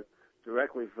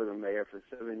directly for the mayor for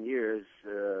 7 years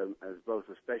as both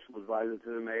a special advisor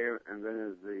to the mayor and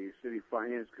then as the city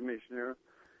finance commissioner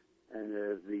and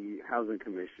as the housing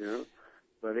commissioner.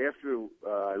 But after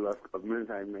I left government,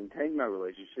 I maintained my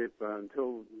relationship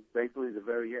until basically the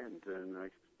very end, and I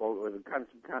was in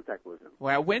constant contact with him.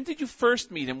 Wow. When did you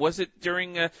first meet him? Was it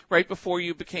during right before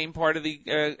you became part of the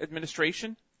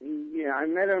administration? Yeah, I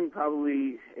met him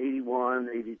probably 81,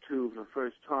 82 for the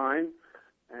first time,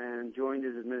 and joined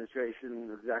his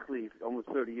administration exactly almost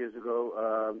 30 years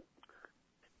ago,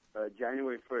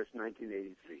 January 1st,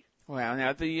 1983. Wow.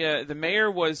 Now, the mayor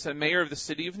was a mayor of the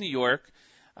city of New York.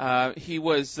 He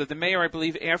was the mayor, I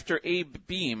believe, after Abe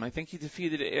Beam. I think he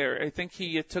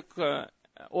took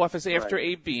office after Right.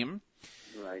 Abe Beam.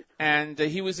 Right. And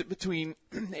he was between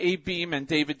Abe Beam and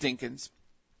David Dinkins.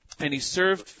 And he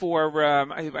served for,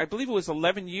 I believe it was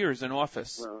 11 years in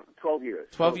office. Well, 12 years.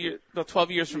 12 years. Well,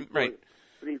 12 years from, right.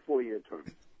 3-4 year term.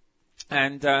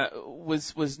 And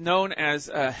was known as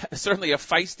certainly a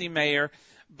feisty mayor,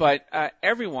 but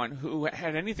everyone who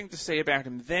had anything to say about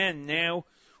him then, now,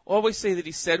 always say that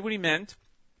he said what he meant.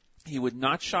 He would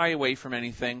not shy away from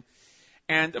anything.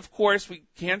 And, of course, we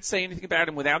can't say anything about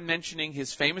him without mentioning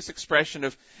his famous expression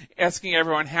of asking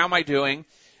everyone, how am I doing?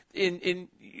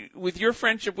 With your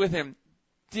friendship with him,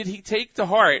 did he take to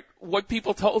heart what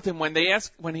people told him when he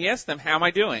asked them, how am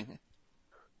I doing?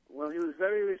 Well, he was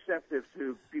very receptive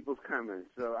to people's comments.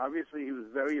 So obviously he was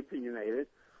very opinionated,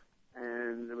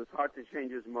 and it was hard to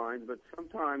change his mind. But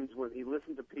sometimes when he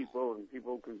listened to people and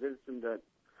people convinced him that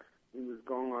he was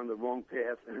going on the wrong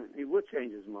path, he would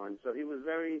change his mind. So he was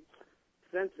very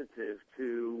sensitive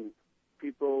to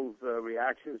people's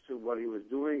reactions to what he was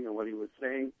doing and what he was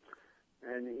saying.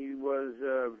 And he was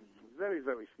very,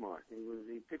 very smart.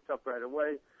 He picked up right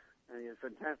away, and he had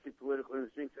fantastic political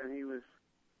instincts, and he was,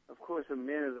 of course, a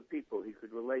man of the people. He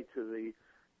could relate to the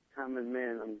common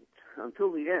man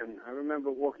until the end. I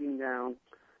remember walking down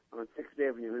on 6th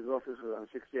Avenue. His office was on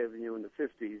 6th Avenue in the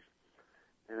 50s.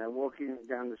 And I'm walking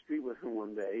down the street with him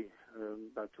one day,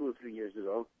 about 2 or 3 years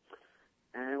ago.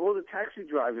 And all the taxi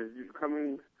drivers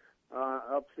coming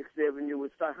up 6th Avenue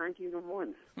would start honking the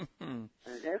horns. And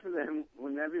half of them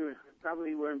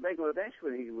probably were in Bangladesh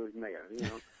when he was mayor, you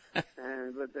know.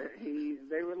 But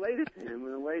they related to him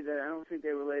in a way that I don't think they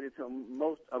related to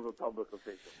most other public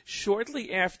officials.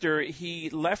 Shortly after he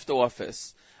left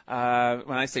office, when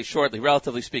I say shortly,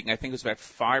 relatively speaking, I think it was about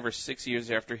 5 or 6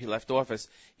 years after he left office,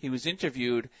 he was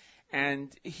interviewed,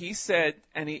 and he said,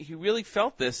 and he really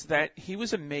felt this, that he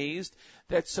was amazed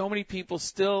that so many people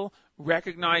still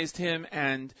recognized him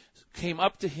and came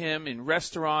up to him in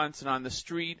restaurants and on the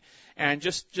street and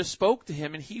just spoke to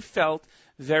him, and he felt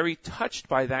very touched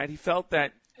by that. He felt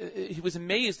that he was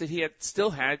amazed that he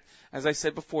still had, as I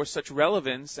said before, such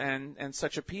relevance and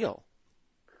such appeal.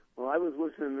 Well, I was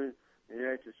with him in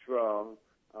Eretz Yisrael,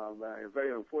 a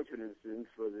very unfortunate incident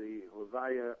for the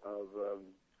Levaya of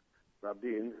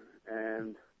Rabin,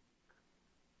 and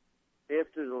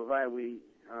after the Levaya,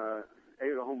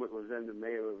 Eir Holmberg was then the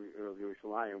mayor of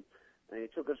Yerushalayim, and he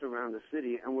took us around the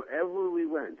city, and wherever we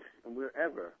went,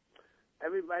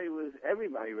 everybody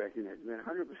recognized him.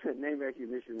 100% name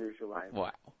recognition in Yerushalayim.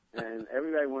 Wow. And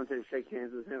everybody wanted to shake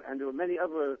hands with him, and there were many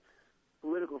other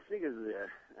political figures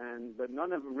there, but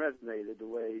none of them resonated the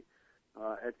way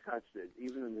Ed Koch did,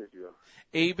 even in Israel.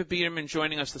 Abe Biederman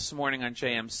joining us this morning on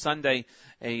JM Sunday,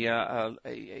 a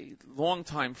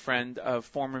longtime friend of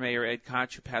former Mayor Ed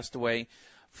Koch, who passed away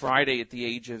Friday at the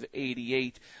age of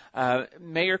 88.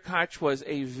 Mayor Koch was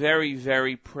a very,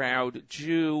 very proud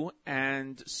Jew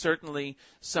and certainly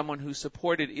someone who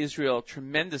supported Israel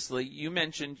tremendously. You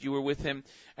mentioned you were with him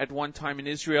at one time in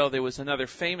Israel. There was another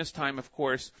famous time, of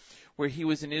course, where he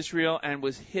was in Israel and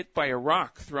was hit by a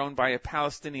rock thrown by a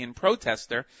Palestinian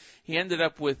protester. He ended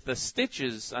up with the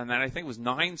stitches on that. I think it was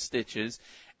 9 stitches.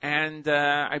 And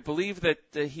I believe that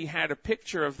he had a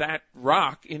picture of that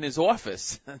rock in his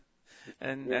office.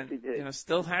 and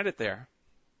still had it there.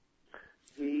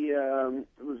 He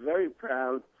was very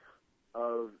proud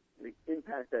of the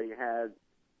impact that he had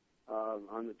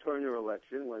on the Turner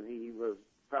election, when he was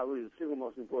probably the single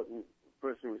most important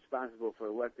person responsible for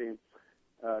electing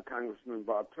Congressman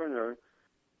Bob Turner,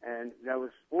 and that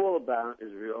was all about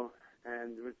Israel,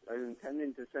 and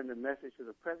intending to send a message to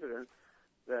the president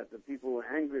that the people were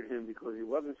angry at him because he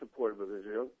wasn't supportive of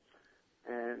Israel,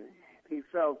 and he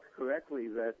felt correctly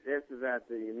that after that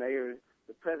the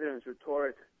president's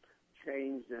rhetoric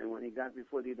changed, and when he got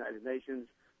before the United Nations,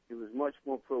 he was much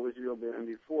more pro-Israel than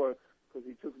before, because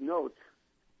he took note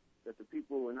that the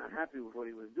people were not happy with what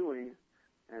he was doing,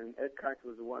 and Ed Koch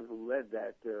was the one who led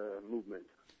that movement.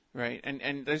 Right,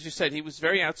 and as you said, he was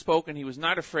very outspoken. He was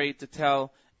not afraid to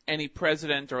tell any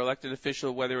president or elected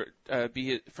official, whether it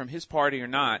be from his party or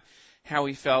not, how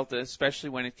he felt, especially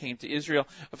when it came to Israel.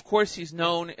 Of course, he's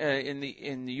known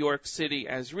in New York City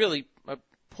as really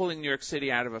pulling New York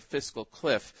City out of a fiscal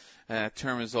cliff.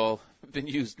 Term has all been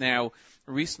used now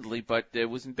recently, but it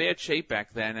was in bad shape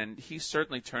back then, and he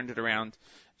certainly turned it around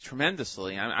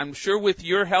tremendously. I'm sure with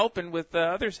your help and with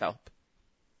others' help.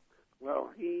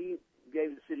 Well, he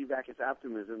gave the city back its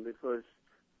optimism, because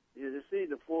the city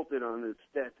defaulted on its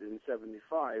debt in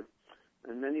 1975,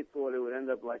 and many thought it would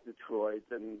end up like Detroit,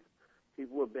 and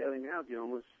people were bailing out.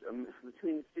 Almost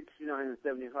between 1969 and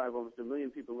 1975, almost 1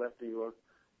 million people left New York,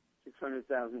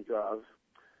 600,000 jobs.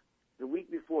 The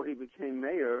week before he became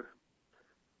mayor,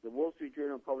 the Wall Street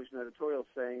Journal published an editorial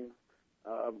saying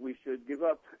we should give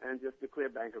up and just declare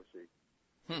bankruptcy.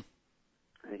 And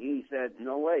he said,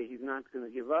 no way, he's not going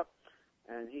to give up.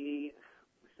 And he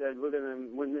said, we're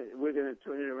going to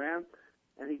turn it around.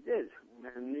 And he did.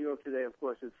 And New York today, of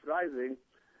course, is thriving,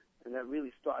 and that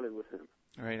really started with him.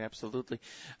 Right, absolutely.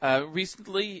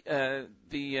 Recently,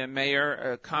 the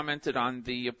mayor commented on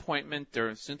the appointment,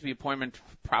 or soon-to-be appointment,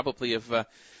 probably of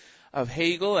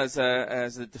Hagel as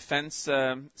a defense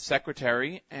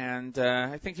secretary, and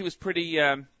I think he was pretty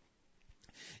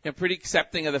pretty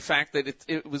accepting of the fact that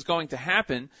it was going to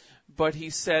happen. But he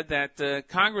said that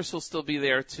Congress will still be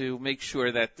there to make sure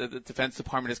that the Defense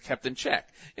Department is kept in check.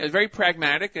 Very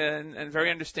pragmatic and very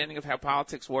understanding of how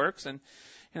politics works, and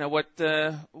what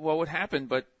would happen.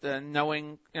 But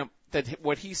knowing that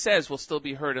what he says will still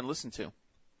be heard and listened to.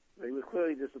 He was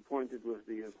clearly disappointed with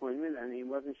the appointment, and he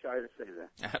wasn't shy to say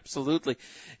that. Absolutely.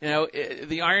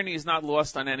 The irony is not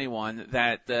lost on anyone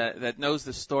that knows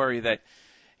the story that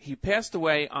he passed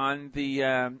away on the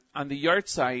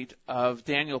yahrzeit of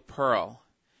Daniel Pearl.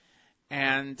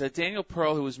 And Daniel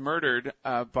Pearl, who was murdered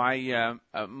by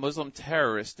a Muslim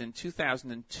terrorist in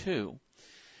 2002,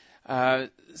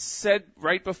 said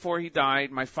right before he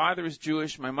died, "My father is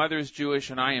Jewish, my mother is Jewish,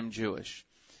 and I am Jewish."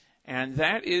 And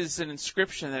that is an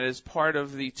inscription that is part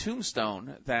of the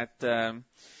tombstone that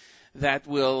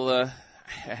will, I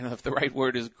don't know if the right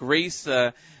word is grace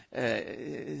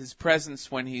his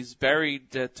presence when he's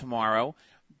buried tomorrow.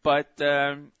 But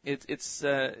it's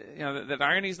that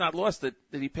irony is not lost that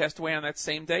he passed away on that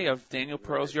same day of Daniel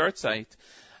Pearl's yahrzeit.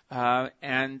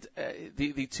 And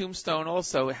the tombstone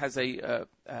also has a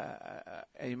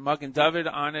Magen David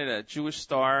on it, a Jewish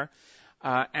star,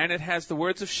 and it has the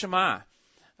words of Shema.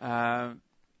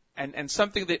 And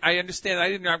something that I understand, I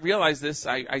did not realize this,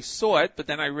 I saw it, but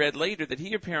then I read later that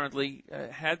he apparently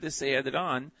had this added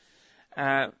on,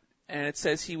 and it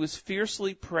says he was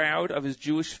fiercely proud of his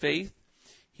Jewish faith,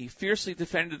 he fiercely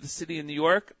defended the city of New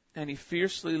York, and he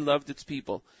fiercely loved its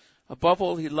people. Above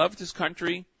all, he loved his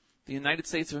country, the United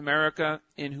States of America,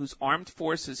 in whose armed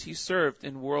forces he served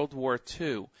in World War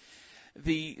II.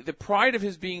 The pride of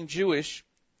his being Jewish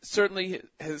certainly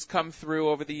has come through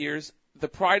over the years. The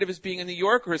pride of his being a New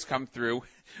Yorker has come through.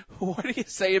 What do you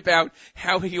say about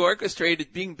how he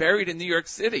orchestrated being buried in New York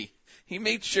City? He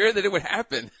made sure that it would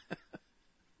happen.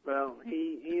 Well,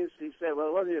 he said, well,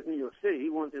 it wasn't just New York City. He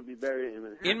wanted to be buried in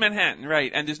Manhattan. In Manhattan,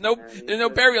 right. And there's no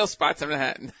burial spots in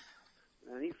Manhattan.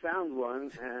 And he found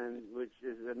one, and which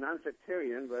is a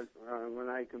non-sectarian, but when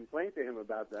I complained to him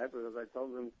about that, because I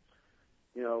told him,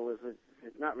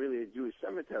 it's not really a Jewish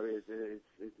cemetery,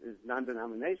 it's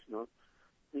non-denominational,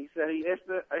 he said he asked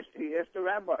the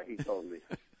rabbi, he told me.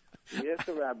 He asked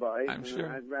the rabbi, I'm sure.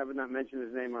 I'd rather not mention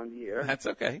his name on the air. That's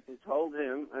okay. He told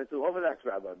him, and it's an Orthodox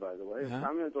rabbi, by the way, a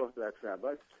prominent Orthodox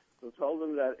rabbi, who told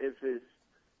him that if his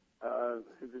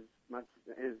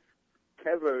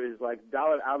kever is like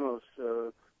Dalet Amos,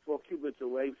 4 cubits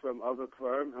away from Other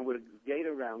Kvarim, and with a gate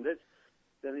around it,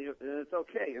 then it's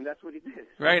okay, and that's what he did.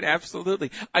 Right,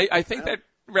 absolutely. I think that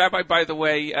Rabbi, by the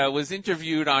way, was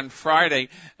interviewed on Friday,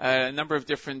 a number of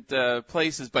different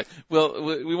places, but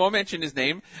we won't mention his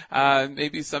name.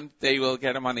 Maybe someday we'll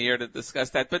get him on the air to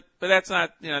discuss that. But that's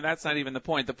not even the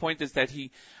point. The point is that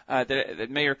that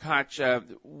Meir Koch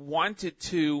wanted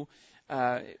to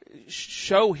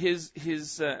show his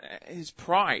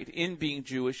pride in being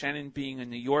Jewish and in being a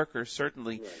New Yorker,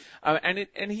 certainly. Right.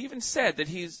 And he even said that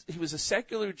he was a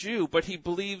secular Jew, but he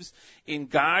believes in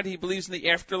God, he believes in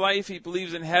the afterlife, he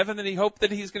believes in heaven, and he hoped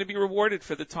that he's going to be rewarded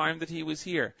for the time that he was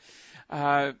here.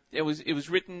 It was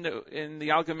written in the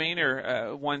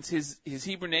Algemeiner once. His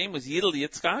Hebrew name was Yidel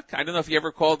Yitzchak. I don't know if you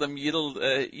ever called him Yidel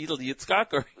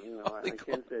Yitzchak or. No, I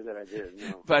can't say that I did.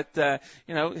 No. But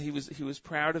he was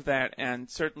proud of that, and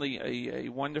certainly a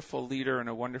wonderful leader and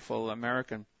a wonderful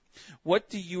American. What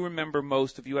do you remember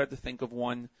most, if you had to think of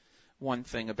one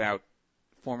thing about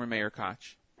former Meir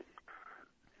Koch?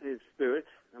 His spirit.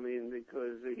 I mean,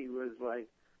 because he was like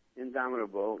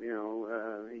indomitable.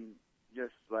 He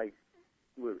just like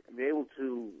was able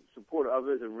to support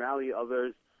others and rally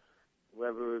others,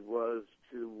 whether it was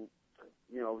to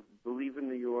believe in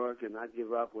New York and not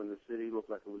give up when the city looked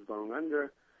like it was going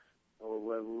under, or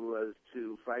whether it was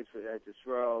to fight for Eretz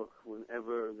Yisrael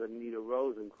whenever the need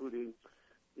arose, including,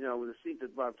 the seat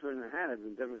that Bob Turner had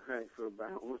been Democratic for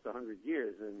about almost 100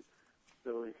 years. And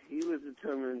so he was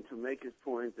determined to make his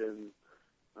point and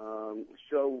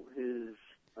show his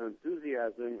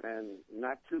enthusiasm and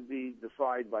not to be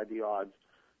defied by the odds.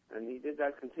 And he did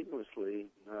that continuously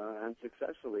and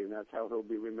successfully, and that's how he'll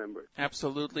be remembered.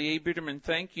 Absolutely. Abe Biderman,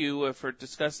 thank you for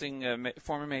discussing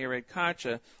former Meir Koch,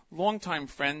 a longtime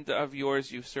friend of yours.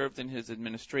 You've served in his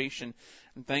administration,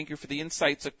 and thank you for the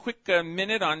insights. A quick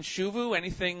minute on Shuvu.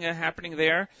 Anything happening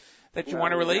there that you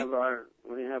want to relate?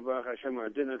 We have our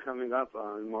dinner coming up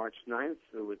on March 9th,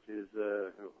 which is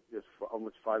just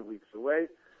almost 5 weeks away.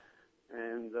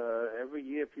 And every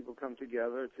year people come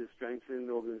together to strengthen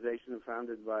the organization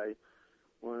founded by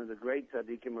one of the great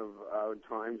tzaddikim of our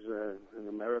times in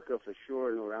America for sure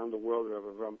and around the world, Rav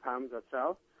Avraham Pam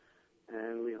Zatzal.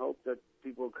 And we hope that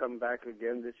people come back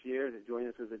again this year to join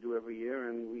us as they do every year,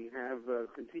 and we have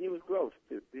continuous growth.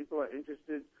 People are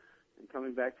interested in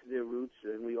coming back to their roots,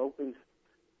 and we opened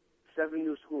 7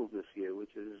 new schools this year,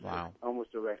 which is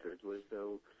almost a record.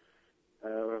 So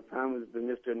Ram has been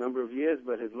missed a number of years,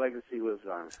 but his legacy lives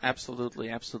on. Absolutely,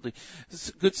 absolutely.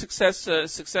 Good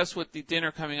success with the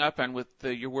dinner coming up and with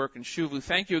your work in Shuvu.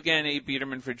 Thank you again, Abe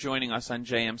Biederman, for joining us on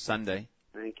JM Sunday.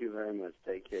 Thank you very much.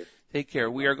 Take care. Take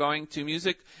care. We are going to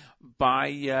music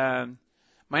by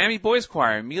Miami Boys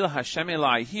Choir, Mila Hashem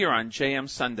Elai, here on JM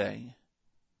Sunday.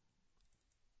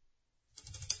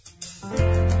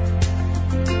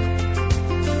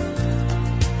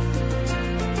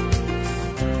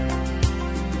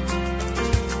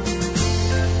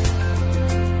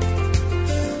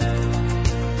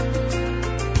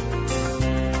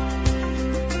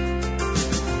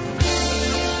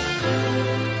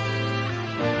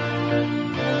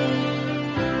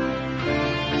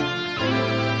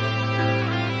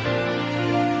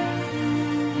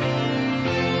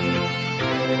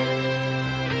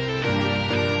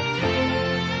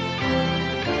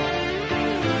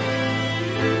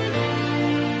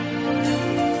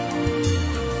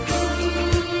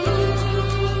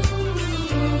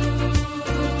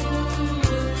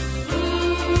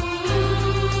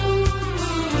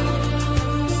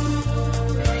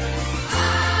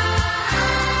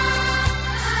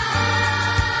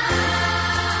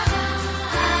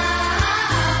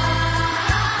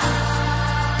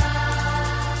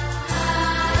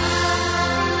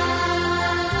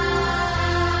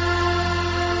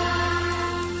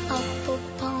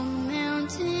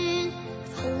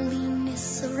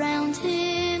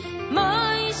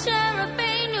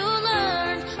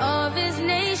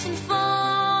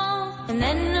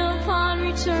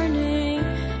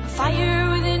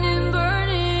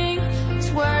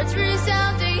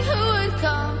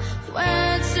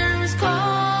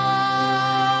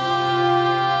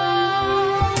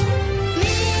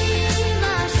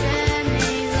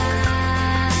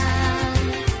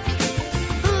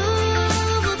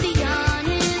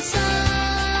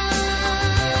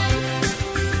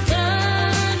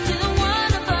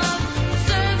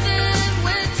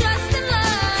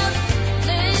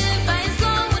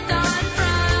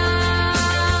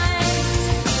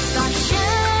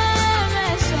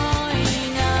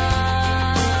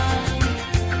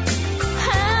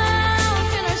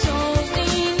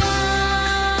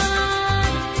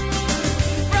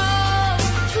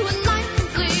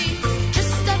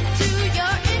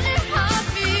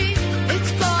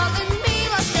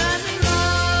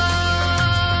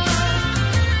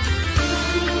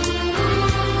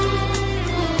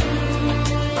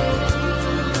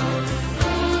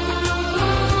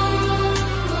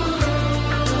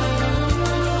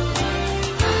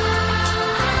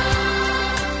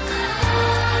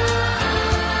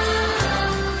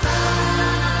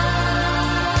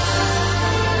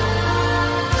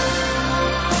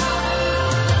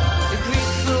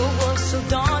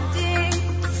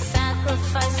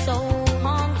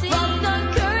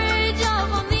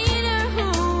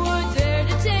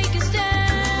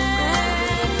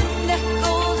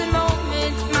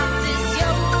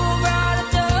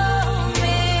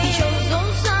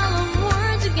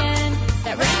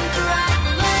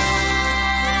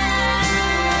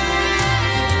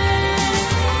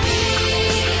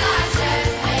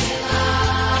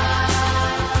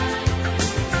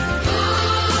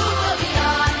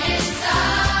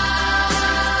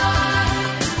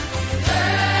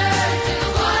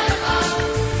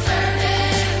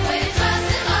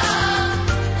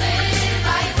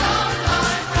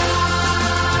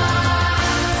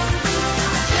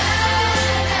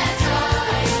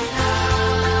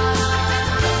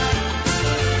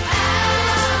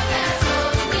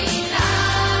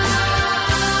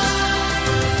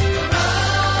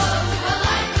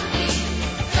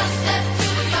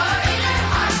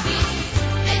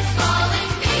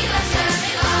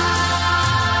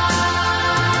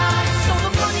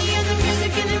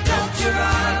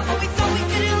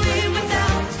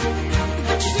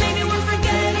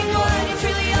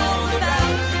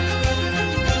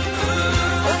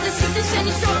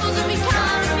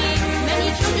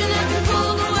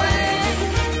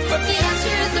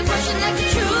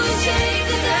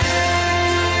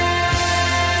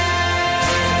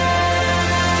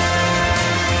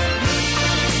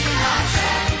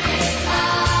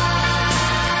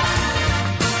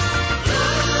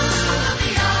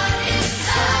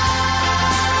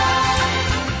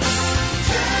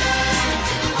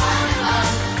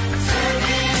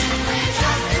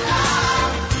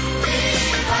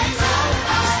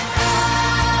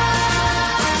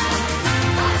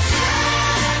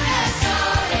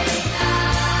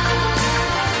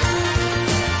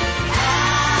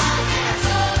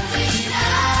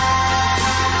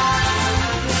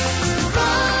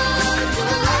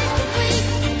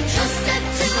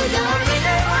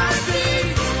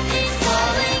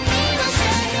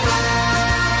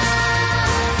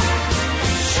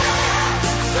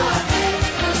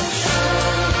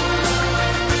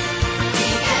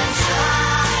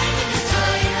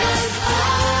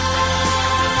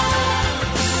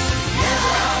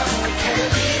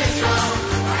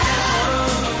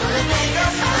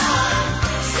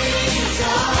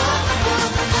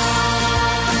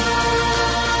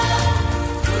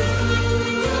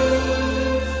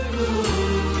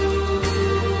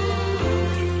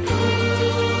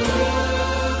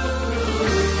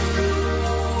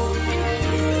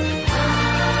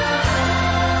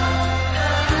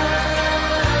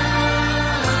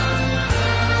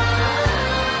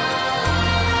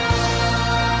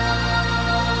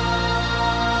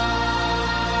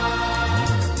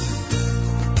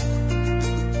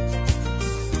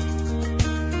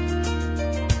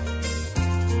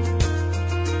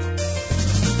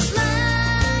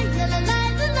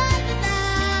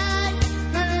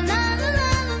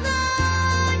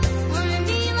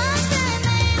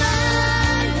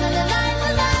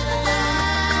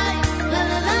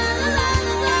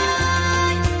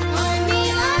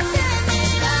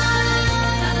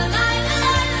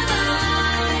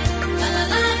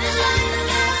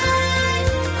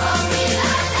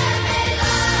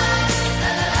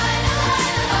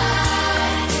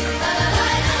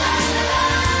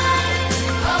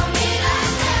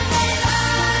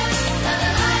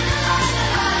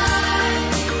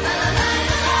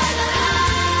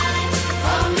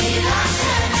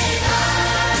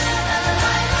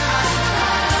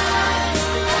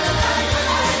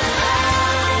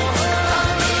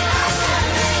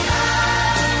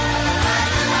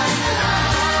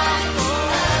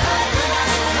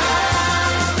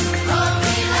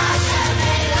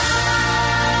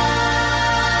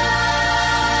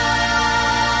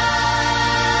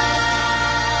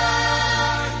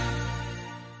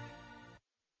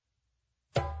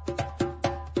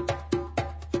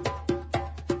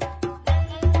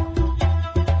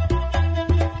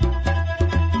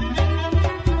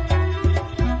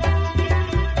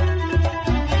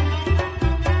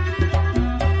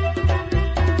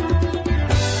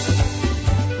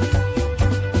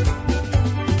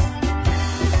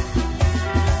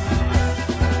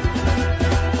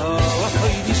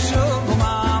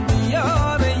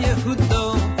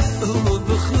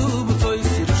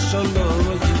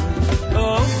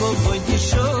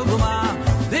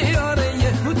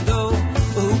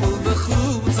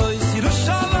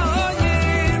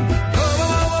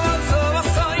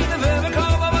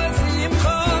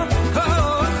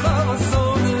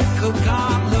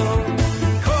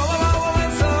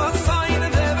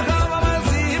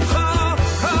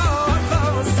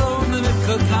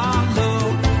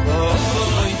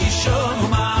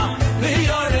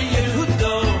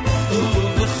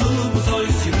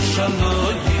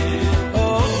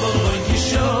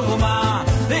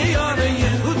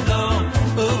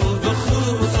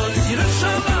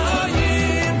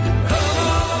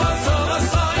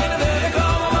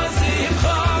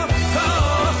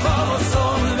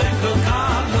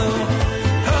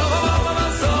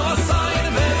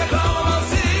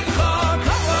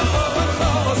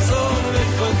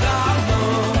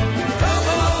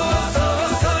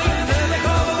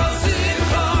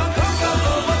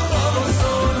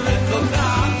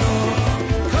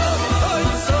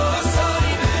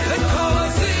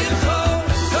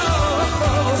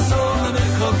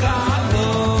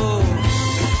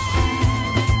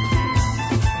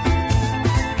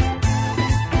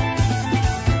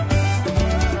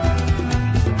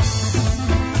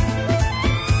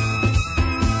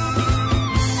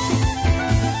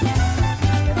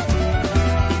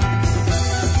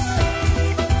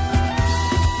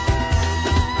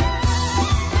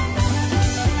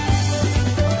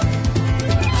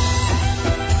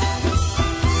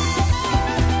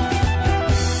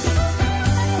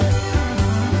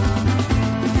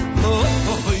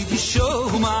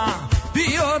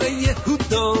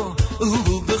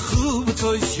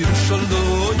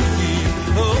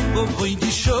 boy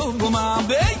di show ma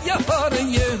be ya har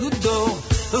yehudo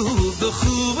the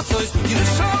khuv toy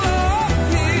Yerushalayim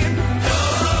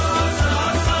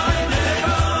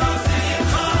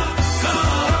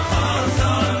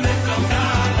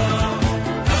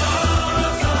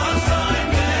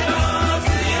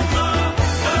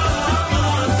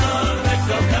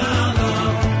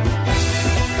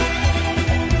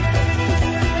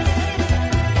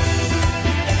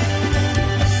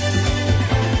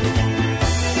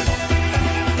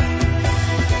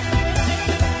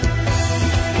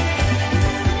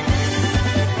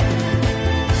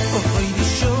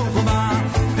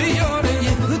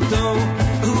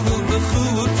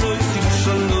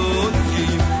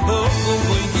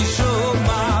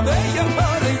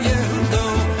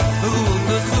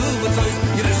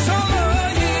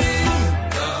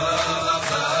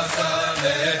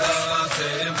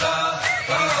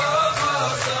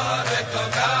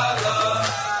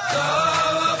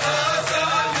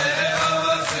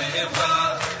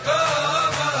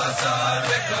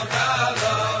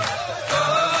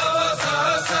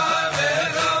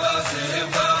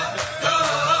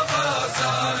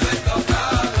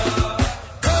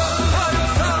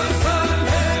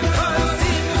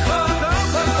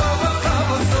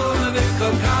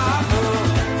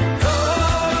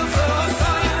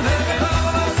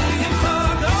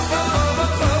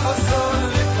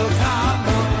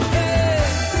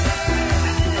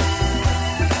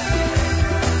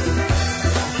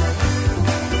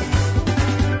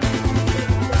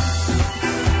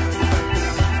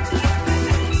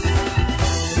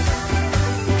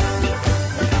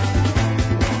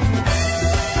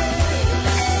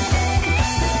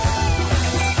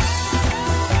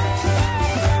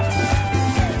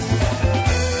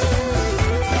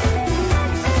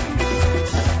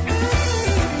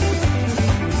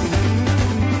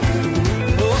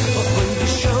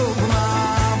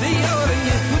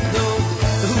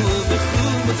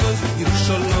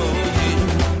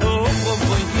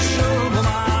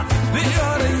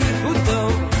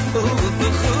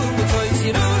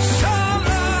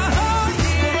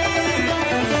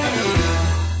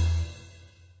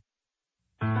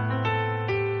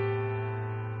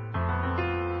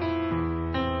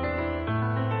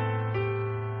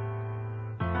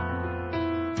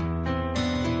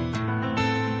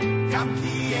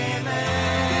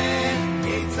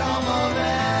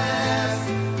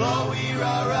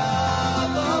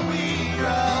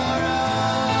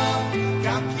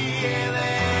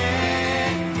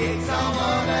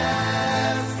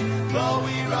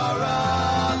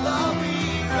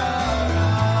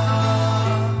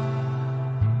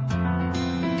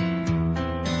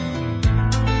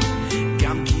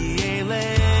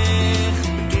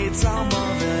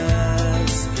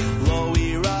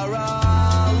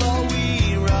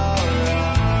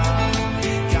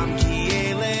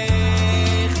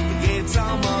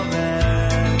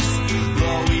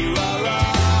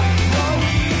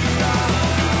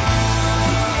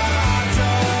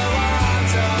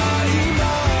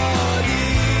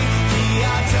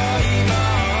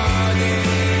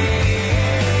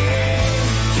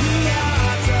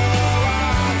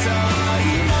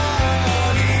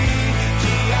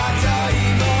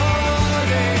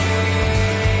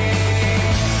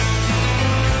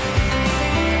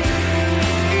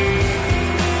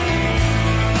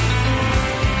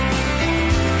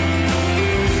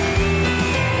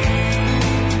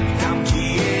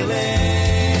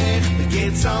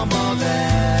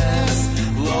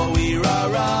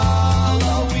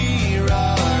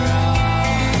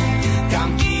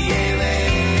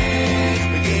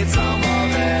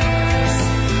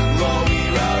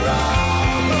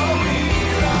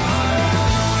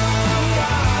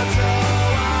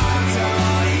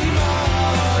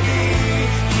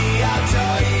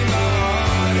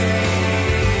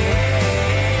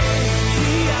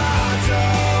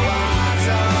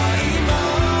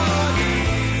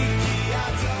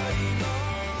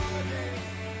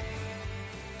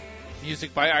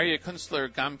By Arya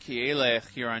Kunstler, Gam Ki Elech,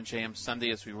 here on JM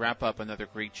Sunday as we wrap up another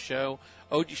great show.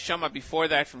 Odi Shama before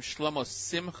that from Shlomo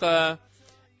Simcha,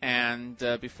 and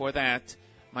before that,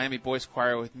 Miami Boys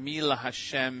Choir with Mila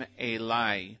Hashem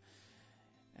Elai.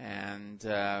 And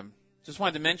just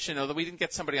wanted to mention, although we didn't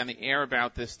get somebody on the air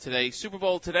about this today, Super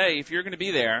Bowl today, if you're going to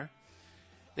be there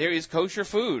is kosher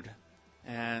food.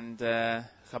 And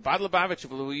Chabad Lubavitch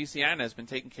of Louisiana has been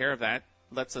taking care of that.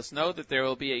 Lets us know that there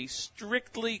will be a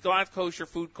strictly Glatt kosher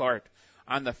food cart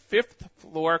on the 5th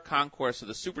floor concourse of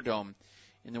the Superdome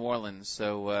in New Orleans.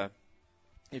 So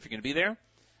if you're going to be there,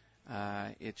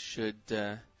 it should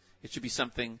be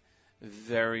something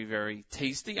very, very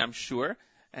tasty, I'm sure.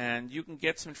 And you can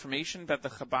get some information about the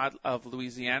Chabad of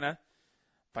Louisiana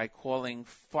by calling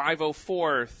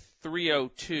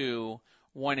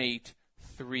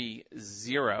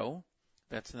 504-302-1830.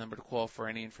 That's the number to call for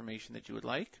any information that you would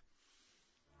like.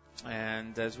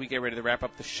 And as we get ready to wrap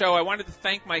up the show, I wanted to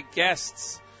thank my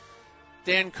guests.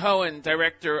 Dan Cohen,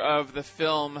 director of the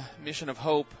film Mission of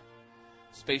Hope,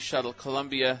 Space Shuttle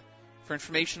Columbia. For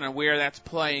information on where that's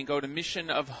playing, go to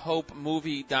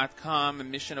missionofhopemovie.com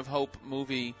and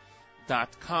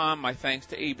missionofhopemovie.com. My thanks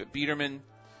to Abe Biederman,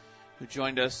 who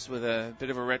joined us with a bit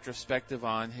of a retrospective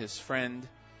on his friend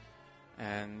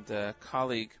and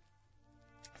colleague,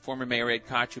 former Mayor Ed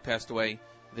Koch, who passed away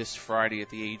this Friday at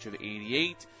the age of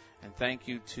 88. And thank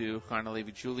you to Chana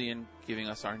Levi Julian giving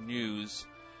us our news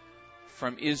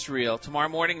from Israel. Tomorrow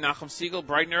morning, Nachum Siegel,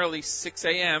 bright and early, 6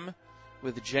 a.m.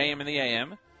 with JM in the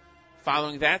AM.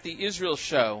 Following that, the Israel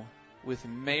Show with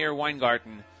Mayor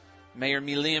Weingarten, Mayor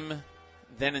Milim,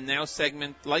 then and now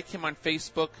segment. Like him on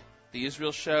Facebook, the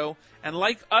Israel Show, and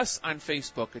like us on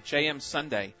Facebook at JM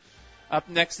Sunday. Up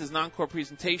next is an encore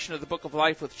presentation of the Book of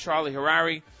Life with Charlie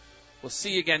Harari. We'll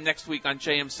see you again next week on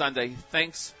JM Sunday.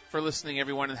 Thanks for listening,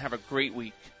 everyone, and have a great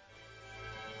week.